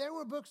 And there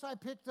were books I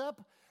picked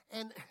up,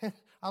 and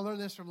I learned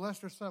this from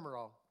Lester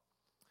Sumrall.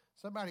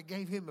 Somebody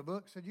gave him a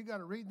book, said, you got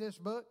to read this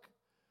book.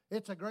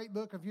 It's a great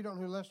book. If you don't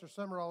know who Lester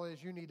Sumrall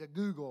is, you need to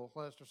Google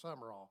Lester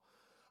Sumrall.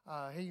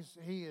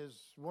 He is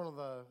one of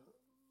the,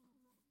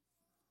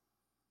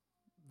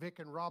 Vic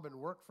and Robin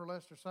worked for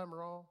Lester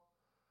Sumrall.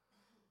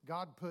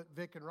 God put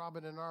Vic and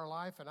Robin in our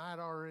life, and I'd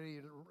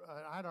already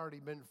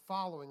been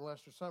following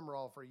Lester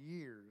Sumrall for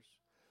years.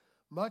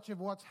 Much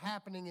of what's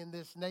happening in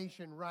this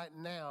nation right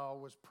now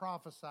was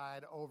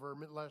prophesied over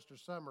Lester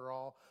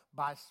Sumrall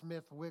by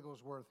Smith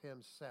Wigglesworth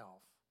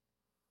himself.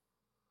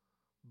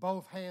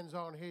 Both hands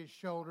on his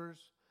shoulders,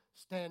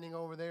 standing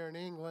over there in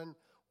England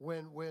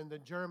when the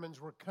Germans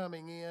were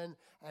coming in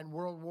and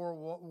World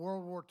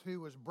War II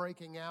was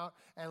breaking out,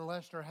 and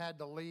Lester had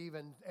to leave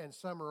and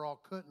Sumrall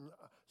couldn't.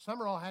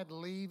 Sumrall had to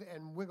leave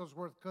and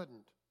Wigglesworth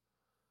couldn't.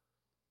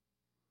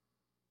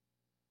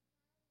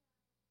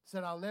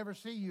 Said, I'll never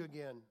see you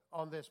again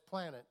on this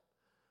planet,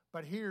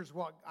 but here's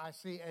what I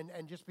see,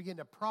 and just begin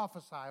to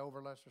prophesy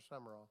over Lester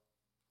Sumrall.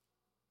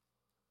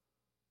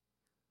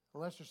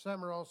 Lester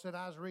Sumrall said,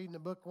 I was reading a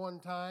book one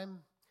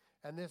time,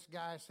 and this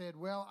guy said,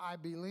 well, I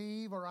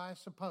believe or I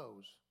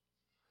suppose.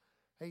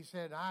 He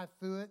said, I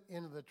threw it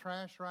into the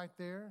trash right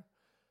there.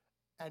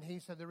 And he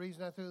said, the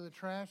reason I threw it in the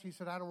trash, he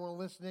said, I don't want to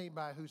listen to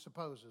anybody who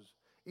supposes.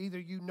 Either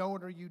you know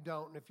it or you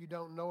don't. And if you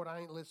don't know it, I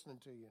ain't listening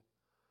to you.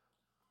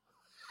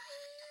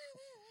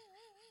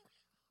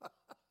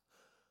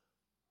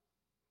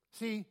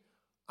 See,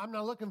 I'm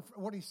not looking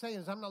for, what he's saying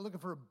is I'm not looking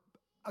for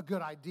a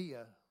good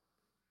idea.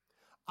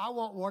 I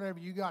want whatever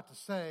you got to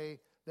say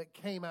that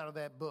came out of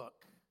that book.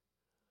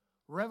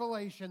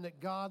 Revelation that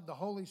God, the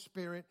Holy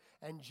Spirit,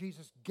 and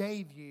Jesus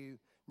gave you.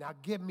 Now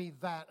give me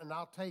that and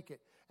I'll take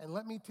it. And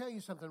let me tell you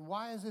something.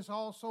 Why is this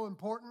all so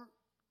important?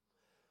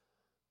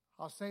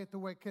 I'll say it the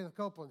way Kenneth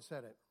Copeland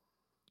said it.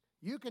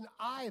 You can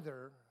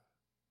either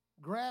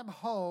grab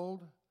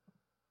hold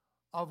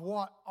of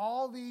what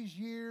all these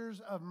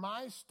years of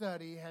my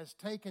study has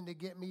taken to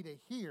get me to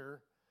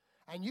here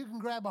And you can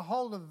grab a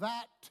hold of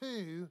that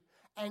too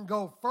and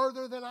go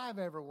further than I've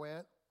ever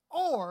went.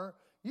 Or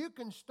you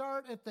can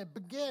start at the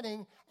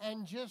beginning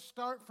and just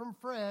start from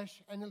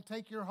fresh, and it'll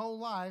take your whole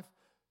life.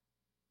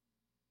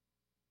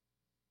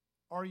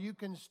 Or you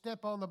can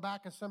step on the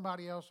back of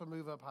somebody else and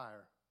move up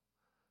higher.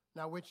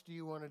 Now, which do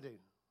you want to do?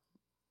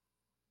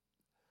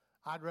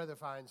 I'd rather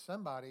find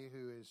somebody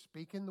who is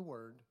speaking the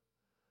word.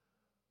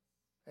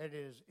 It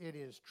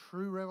is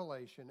true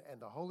revelation,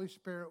 and the Holy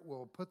Spirit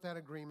will put that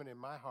agreement in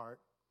my heart.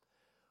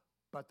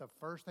 But the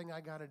first thing I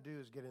got to do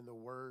is get in the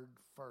word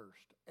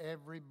first.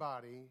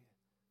 Everybody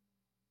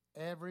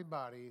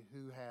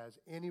who has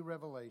any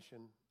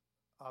revelation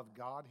of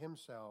God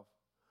himself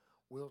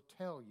will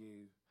tell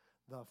you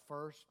the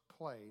first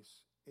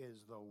place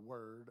is the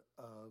Word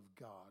of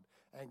God.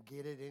 And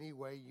get it any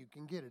way you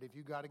can get it. If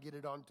you got to get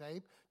it on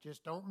tape,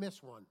 just don't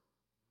miss one.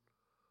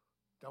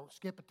 Don't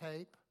skip a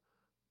tape.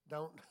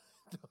 Don't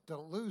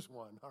lose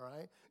one, all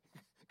right?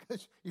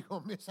 Because you're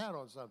going to miss out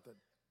on something.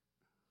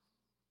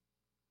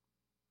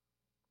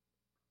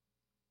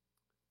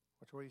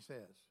 Watch what he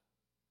says.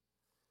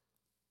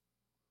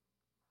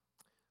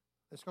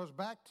 This goes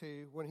back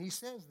to when he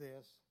says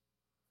this.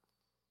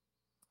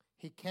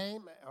 He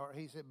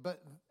said,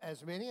 but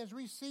as many as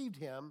received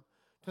him,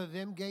 to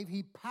them gave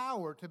he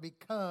power to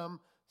become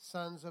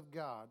sons of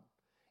God,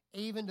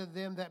 even to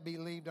them that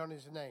believed on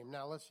his name.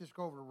 Now let's just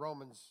go over to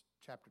Romans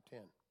chapter 10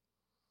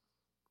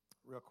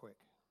 real quick.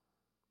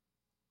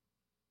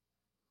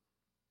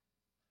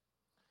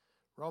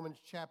 Romans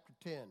chapter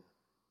 10.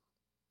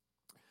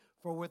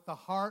 For with the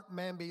heart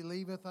man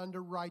believeth unto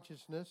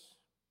righteousness,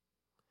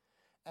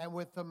 and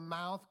with the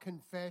mouth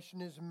confession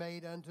is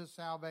made unto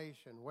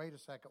salvation. Wait a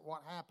second.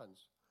 What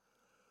happens?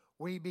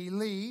 We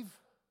believe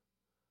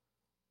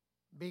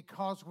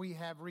because we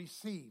have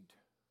received.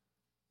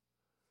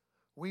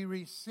 We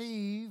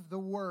receive the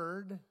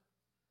word.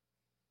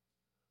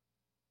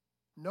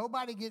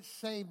 Nobody gets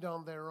saved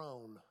on their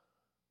own.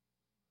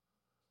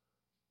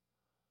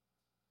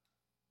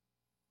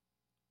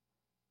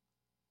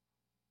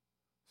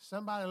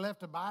 Somebody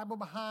left a Bible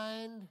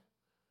behind.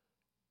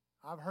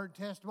 I've heard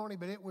testimony,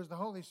 but it was the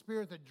Holy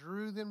Spirit that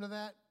drew them to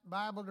that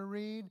Bible to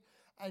read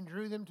and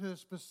drew them to a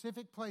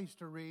specific place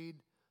to read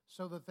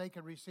so that they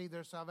could receive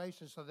their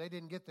salvation, so they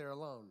didn't get there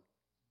alone.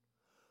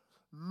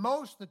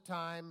 Most of the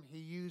time, he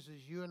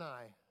uses you and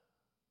I.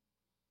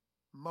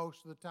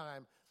 Most of the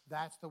time,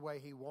 that's the way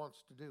he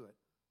wants to do it.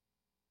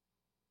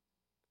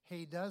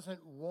 He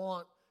doesn't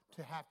want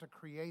to have to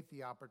create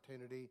the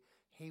opportunity.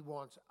 He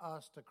wants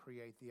us to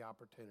create the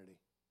opportunity.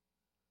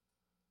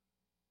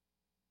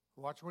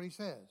 Watch what he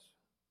says.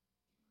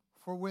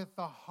 For with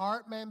the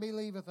heart man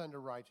believeth unto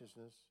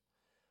righteousness,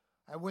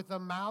 and with the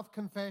mouth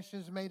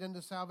confession is made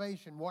unto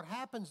salvation. What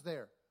happens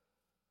there?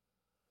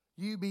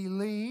 You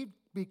believed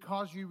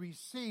because you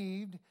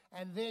received,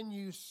 and then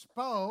you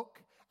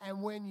spoke,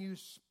 and when you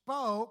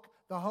spoke,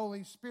 the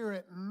Holy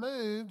Spirit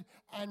moved,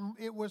 and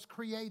it was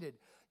created.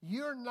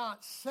 You're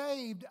not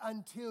saved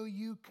until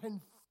you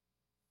confess.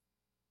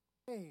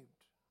 Saved.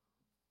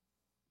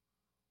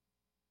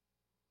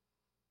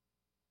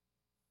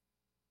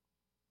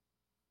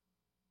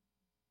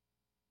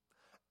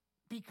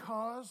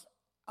 Because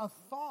a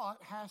thought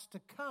has to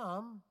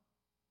come,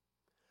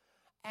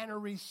 and a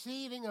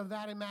receiving of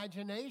that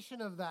imagination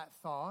of that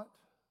thought,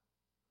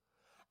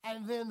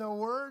 and then the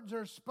words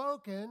are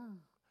spoken.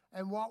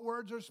 And what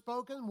words are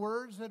spoken?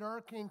 Words that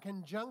are in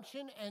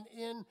conjunction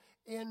and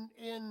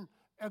in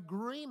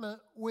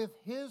agreement with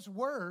his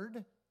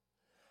word.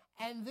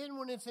 And then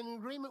when it's in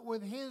agreement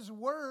with his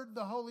word,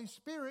 the Holy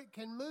Spirit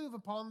can move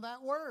upon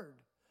that word.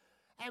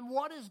 And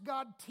what is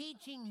God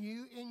teaching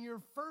you in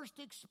your first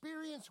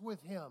experience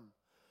with him?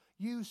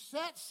 You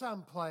sat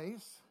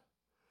someplace,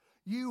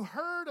 you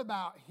heard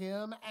about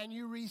him, and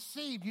you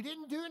received. You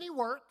didn't do any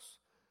works.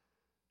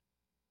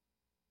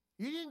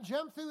 You didn't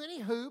jump through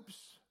any hoops.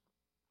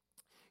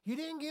 You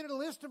didn't get a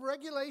list of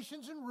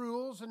regulations and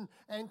rules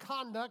and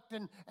conduct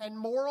and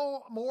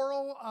moral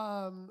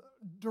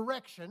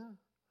direction.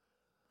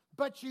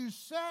 But you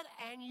sat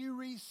and you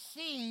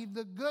received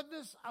the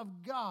goodness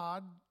of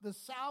God, the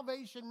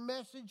salvation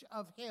message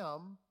of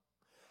him,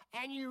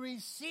 and you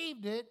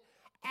received it,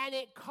 and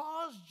it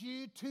caused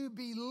you to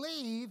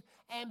believe,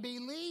 and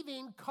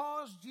believing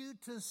caused you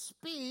to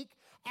speak,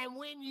 and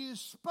when you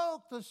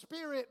spoke, the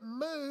Spirit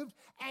moved,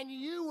 and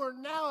you were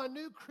now a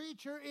new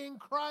creature in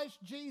Christ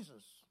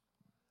Jesus.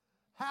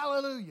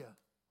 Hallelujah.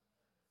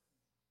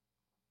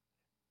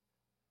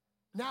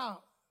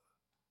 Now,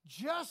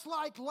 just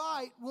like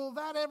light, will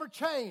that ever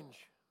change?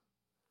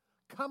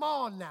 Come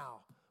on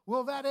now.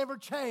 Will that ever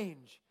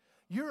change?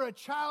 You're a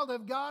child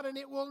of God and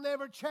it will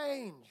never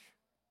change.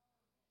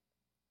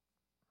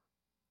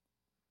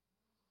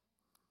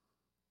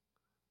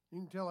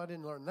 You can tell I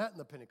didn't learn that in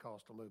the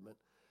Pentecostal movement.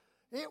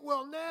 It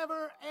will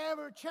never,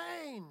 ever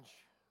change.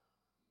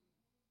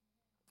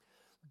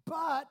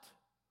 But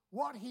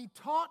what he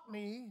taught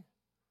me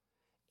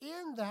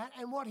in that,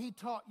 and what he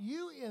taught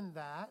you in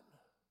that,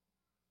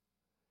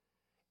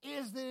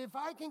 is that if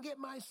I can get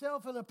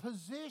myself in a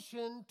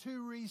position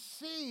to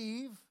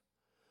receive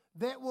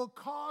that will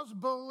cause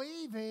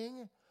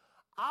believing.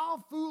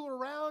 I'll fool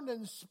around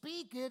and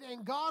speak it,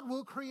 and God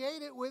will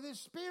create it with His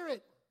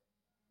Spirit.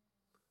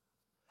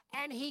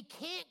 And He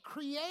can't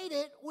create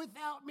it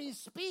without me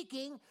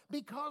speaking,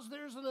 because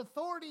there's an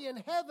authority in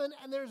heaven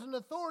and there's an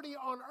authority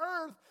on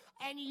earth,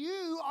 and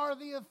you are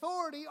the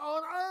authority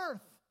on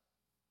earth.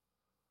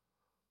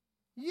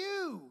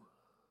 You.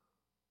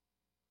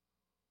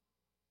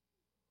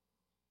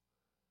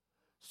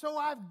 So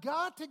I've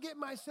got to get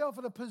myself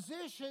in a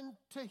position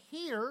to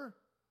hear.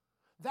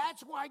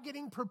 That's why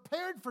getting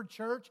prepared for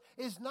church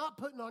is not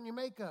putting on your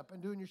makeup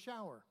and doing your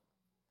shower.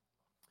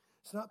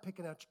 It's not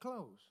picking out your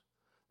clothes.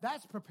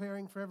 That's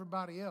preparing for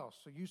everybody else.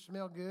 So you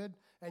smell good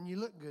and you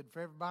look good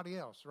for everybody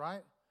else,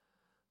 right?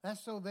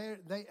 That's so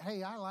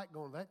hey, I like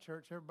going to that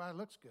church. Everybody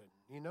looks good,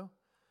 you know.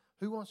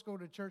 Who wants to go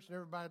to church and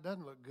everybody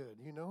doesn't look good,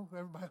 you know?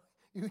 Everybody,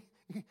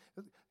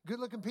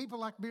 good-looking people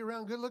like to be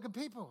around good-looking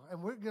people. And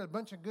you're a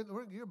bunch of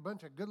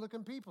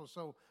good-looking people.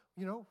 So,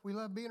 you know, we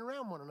love being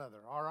around one another,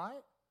 all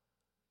right?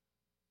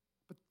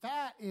 But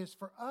that is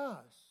for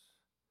us.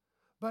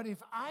 But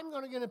if I'm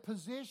going to get in a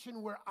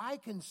position where I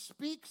can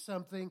speak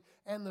something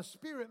and the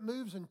Spirit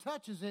moves and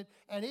touches it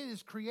and it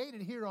is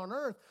created here on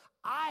earth,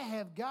 I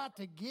have got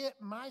to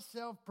get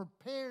myself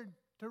prepared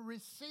to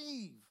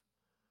receive.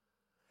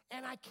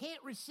 And I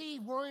can't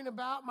receive worrying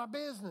about my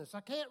business.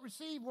 I can't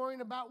receive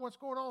worrying about what's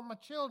going on with my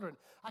children.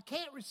 I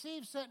can't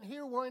receive sitting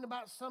here worrying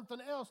about something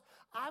else.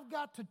 I've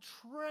got to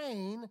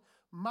train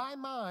my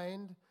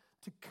mind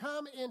to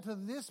come into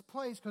this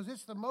place, because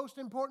it's the most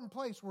important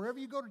place. Wherever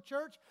you go to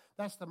church,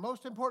 that's the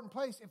most important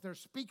place if they're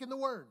speaking the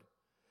word.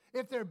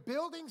 If they're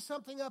building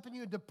something up in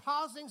you,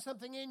 depositing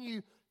something in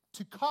you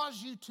to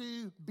cause you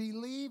to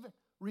believe,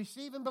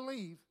 receive and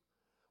believe,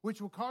 which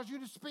will cause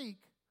you to speak,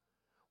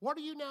 what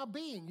are you now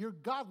being? You're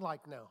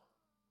godlike now.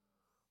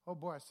 Oh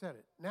boy, I said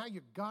it. Now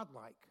you're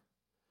godlike.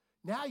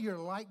 Now you're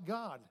like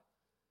God.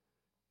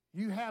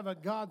 You have a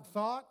God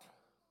thought.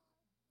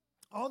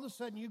 All of a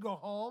sudden you go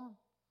home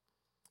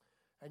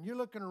and you're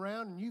looking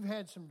around and you've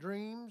had some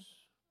dreams.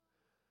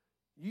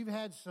 You've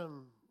had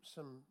some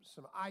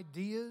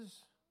ideas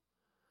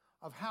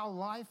of how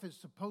life is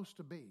supposed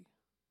to be.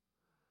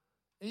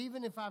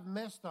 Even if I've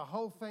messed the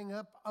whole thing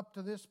up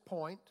to this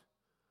point,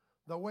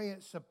 the way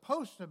it's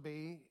supposed to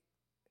be,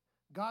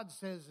 God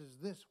says is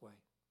this way.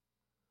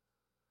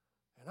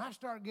 And I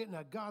start getting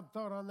a God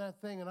thought on that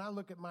thing, and I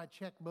look at my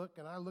checkbook,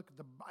 and I look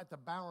at the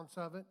balance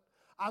of it.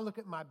 I look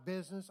at my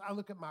business. I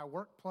look at my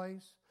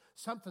workplace.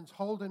 Something's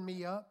holding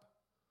me up.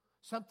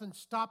 Something's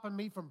stopping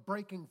me from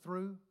breaking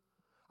through.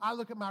 I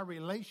look at my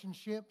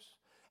relationships,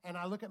 and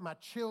I look at my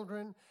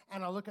children,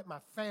 and I look at my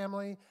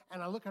family,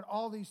 and I look at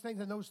all these things,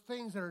 and those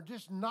things that are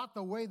just not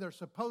the way they're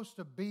supposed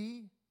to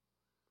be.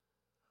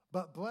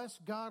 But bless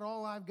God,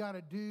 all I've got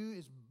to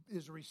do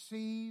is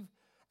receive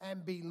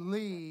and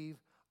believe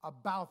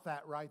about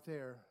that right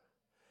there.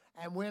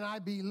 And when I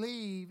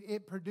believe,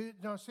 it produces.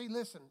 No, see,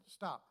 listen,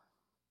 stop.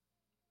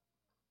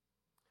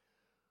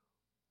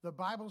 The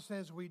Bible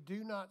says we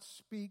do not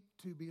speak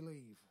to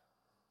believe.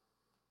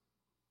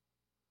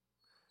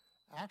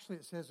 Actually,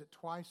 it says it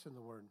twice in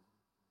the Word.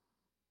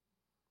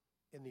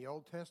 In the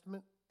Old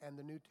Testament and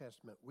the New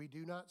Testament. We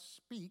do not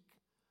speak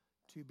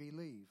to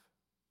believe.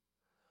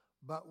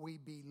 But we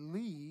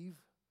believe,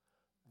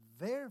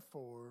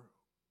 therefore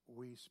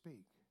we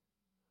speak.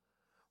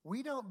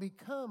 We don't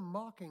become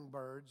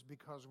mockingbirds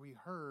because we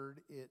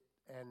heard it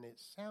and it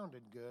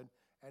sounded good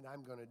and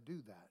I'm going to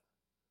do that.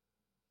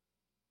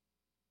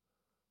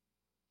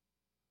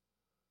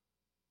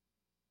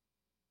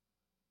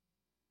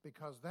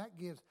 Because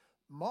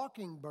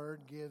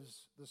mockingbird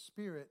gives the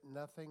Spirit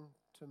nothing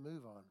to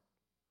move on.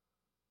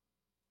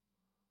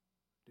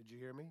 Did you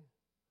hear me?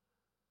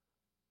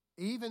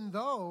 Even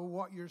though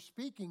what you're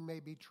speaking may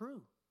be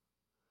true.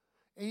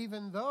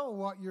 Even though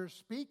what you're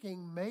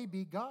speaking may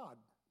be God.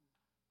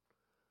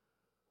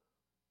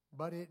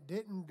 But it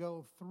didn't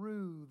go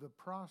through the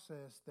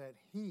process that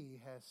He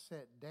has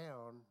set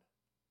down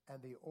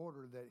and the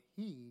order that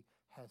He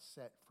has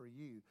set for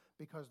you.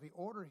 Because the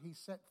order He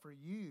set for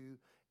you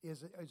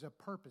is a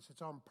purpose.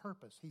 It's on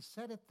purpose. He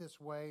set it this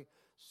way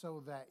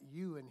so that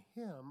you and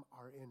Him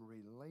are in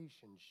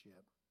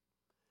relationship.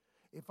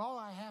 If all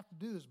I have to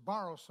do is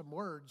borrow some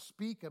words,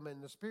 speak them,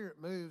 and the Spirit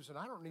moves, and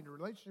I don't need a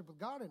relationship with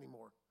God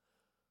anymore.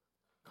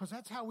 Because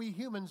that's how we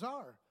humans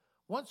are.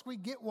 Once we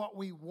get what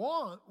we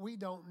want, we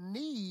don't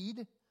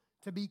need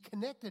to be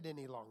connected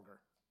any longer.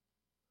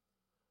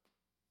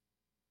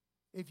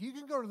 If you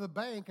can go to the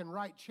bank and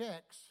write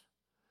checks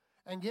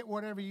and get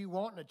whatever you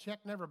want and a check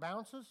never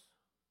bounces,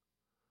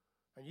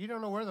 and you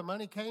don't know where the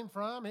money came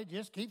from, it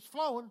just keeps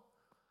flowing.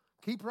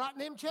 Keep writing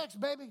them checks,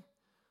 baby.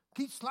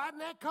 Keep sliding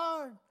that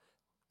card.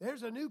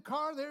 There's a new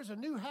car, there's a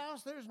new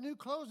house, there's new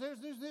clothes,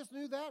 there's this,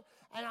 new that,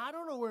 and I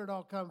don't know where it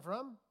all come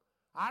from.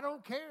 I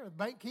don't care. The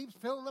bank keeps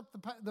filling up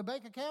the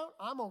bank account,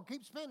 I'm going to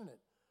keep spending it.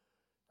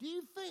 Do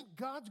you think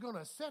God's going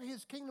to set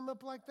His kingdom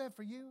up like that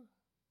for you?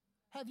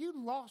 Have you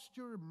lost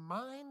your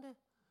mind?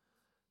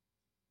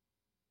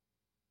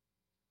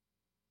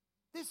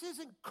 This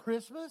isn't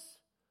Christmas.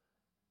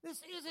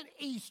 This isn't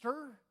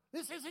Easter.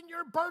 This isn't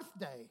your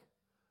birthday.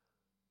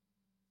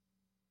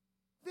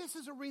 This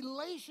is a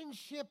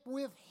relationship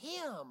with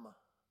Him.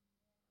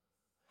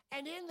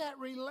 And in that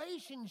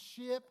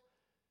relationship,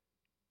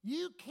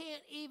 you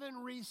can't even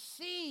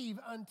receive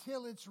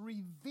until it's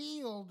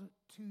revealed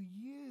to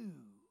you.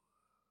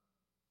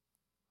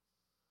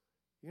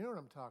 You know what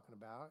I'm talking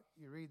about.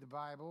 You read the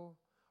Bible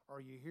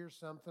or you hear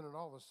something and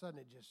all of a sudden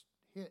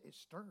it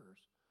stirs.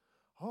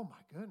 Oh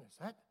my goodness,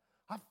 I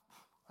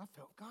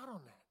felt God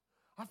on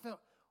that.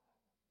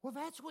 Well,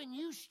 that's when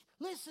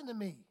listen to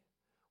me.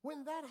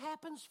 When that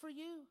happens for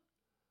you,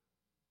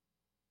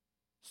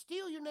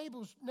 steal your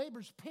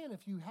neighbor's pen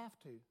if you have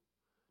to.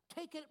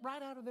 Take it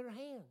right out of their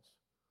hands.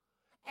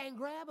 And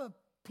grab a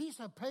piece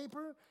of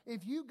paper.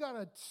 If you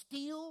got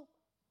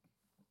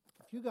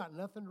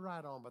nothing to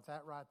write on but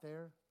that right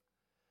there,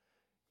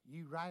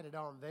 you write it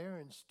on there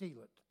and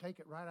steal it. Take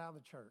it right out of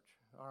the church,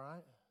 all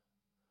right?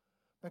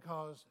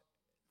 Because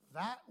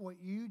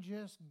what you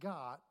just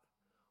got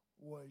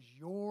was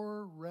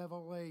your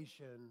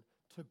revelation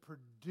to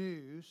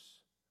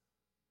produce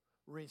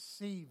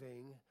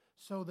receiving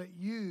so that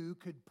you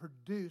could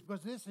produce,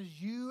 because this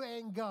is you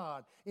and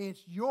God.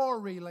 It's your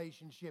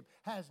relationship.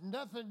 Has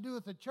nothing to do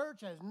with the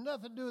church, has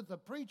nothing to do with the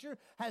preacher,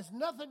 has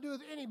nothing to do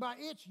with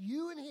anybody. It's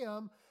you and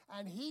Him,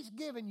 and He's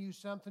given you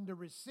something to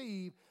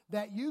receive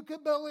that you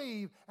could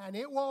believe, and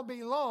it won't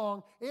be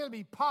long. It'll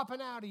be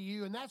popping out of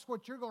you, and that's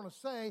what you're going to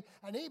say.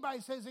 And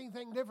anybody says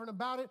anything different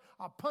about it,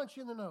 I'll punch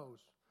you in the nose.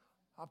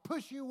 I'll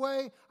push you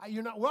away.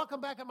 You're not welcome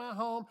back at my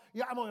home.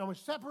 I'm going to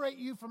separate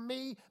you from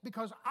me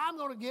because I'm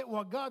going to get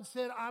what God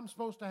said I'm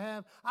supposed to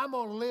have. I'm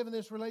going to live in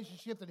this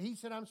relationship that He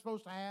said I'm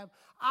supposed to have.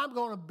 I'm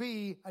going to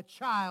be a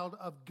child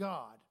of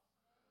God.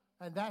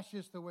 And that's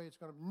just the way it's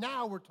going to be.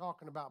 Now we're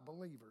talking about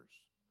believers.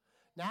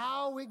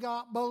 Now we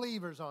got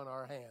believers on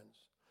our hands.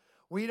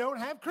 We don't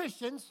have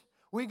Christians.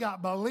 We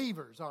got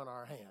believers on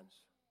our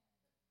hands.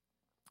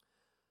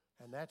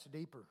 And that's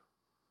deeper.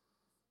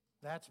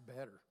 That's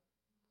better.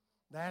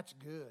 That's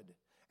good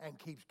and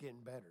keeps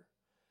getting better.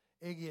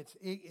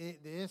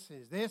 This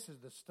is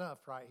the stuff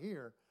right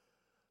here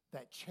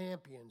that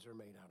champions are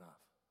made out of.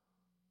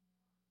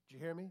 Did you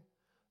hear me?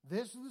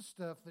 This is the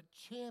stuff that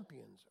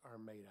champions are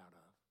made out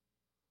of.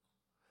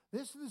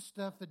 This is the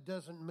stuff that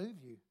doesn't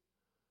move you.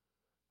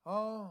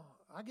 Oh,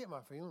 I get my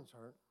feelings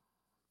hurt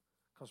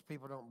because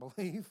people don't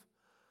believe.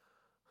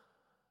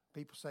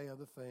 People say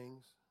other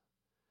things.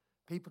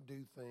 People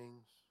do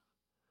things.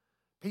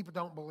 People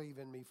don't believe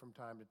in me from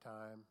time to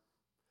time.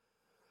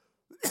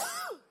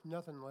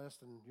 Nothing less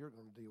than you're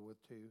going to deal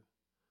with too.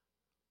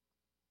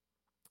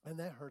 And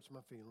that hurts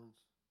my feelings.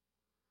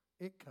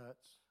 It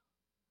cuts.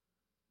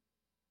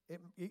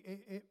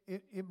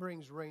 It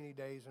brings rainy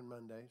days and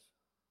Mondays,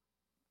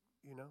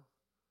 you know.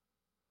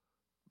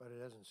 But it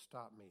doesn't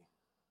stop me.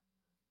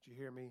 Did you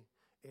hear me?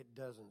 It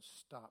doesn't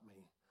stop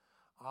me.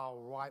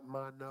 I'll wipe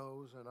my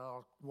nose and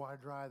I'll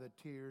dry the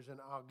tears and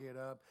I'll get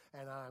up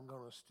and I'm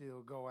going to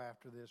still go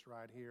after this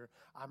right here.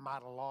 I might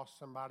have lost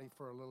somebody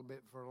for a little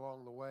bit for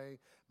along the way.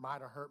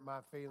 Might have hurt my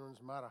feelings.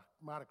 Might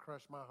have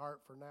crushed my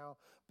heart for now.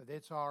 But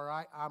it's all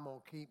right. I'm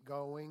going to keep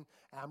going.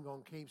 I'm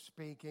going to keep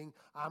speaking.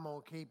 I'm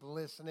going to keep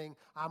listening.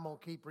 I'm going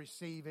to keep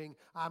receiving.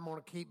 I'm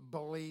going to keep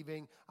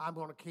believing. I'm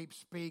going to keep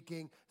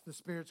speaking. The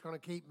Spirit's going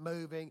to keep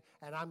moving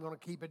and I'm going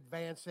to keep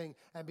advancing.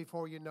 And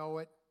before you know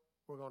it,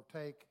 we're going to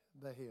take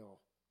the hill.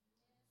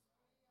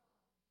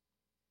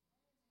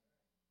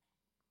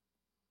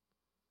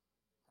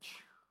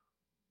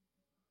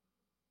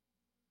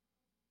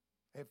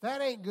 If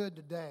that ain't good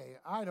today,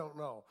 I don't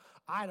know.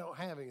 I don't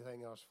have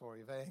anything else for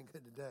you if that ain't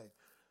good today.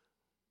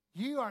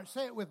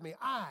 Say it with me.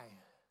 I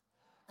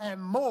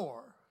am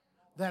more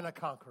than a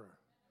conqueror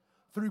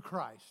through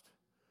Christ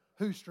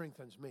who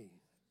strengthens me.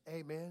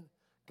 Amen.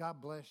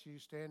 God bless you.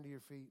 Stand to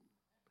your feet.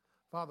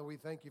 Father, we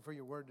thank you for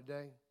your word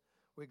today.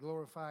 We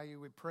glorify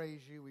you. We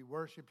praise you. We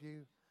worship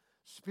you.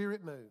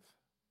 Spirit, move.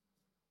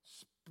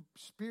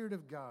 Spirit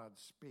of God,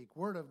 speak.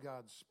 Word of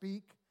God,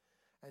 speak.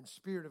 And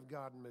Spirit of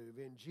God, move.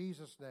 In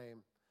Jesus'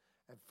 name.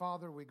 And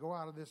Father, we go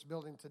out of this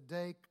building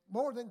today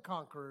more than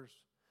conquerors.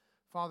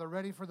 Father,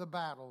 ready for the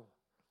battle.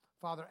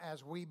 Father,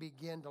 as we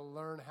begin to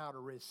learn how to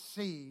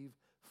receive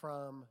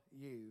from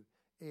you.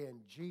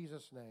 In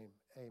Jesus' name,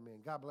 amen.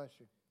 God bless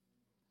you.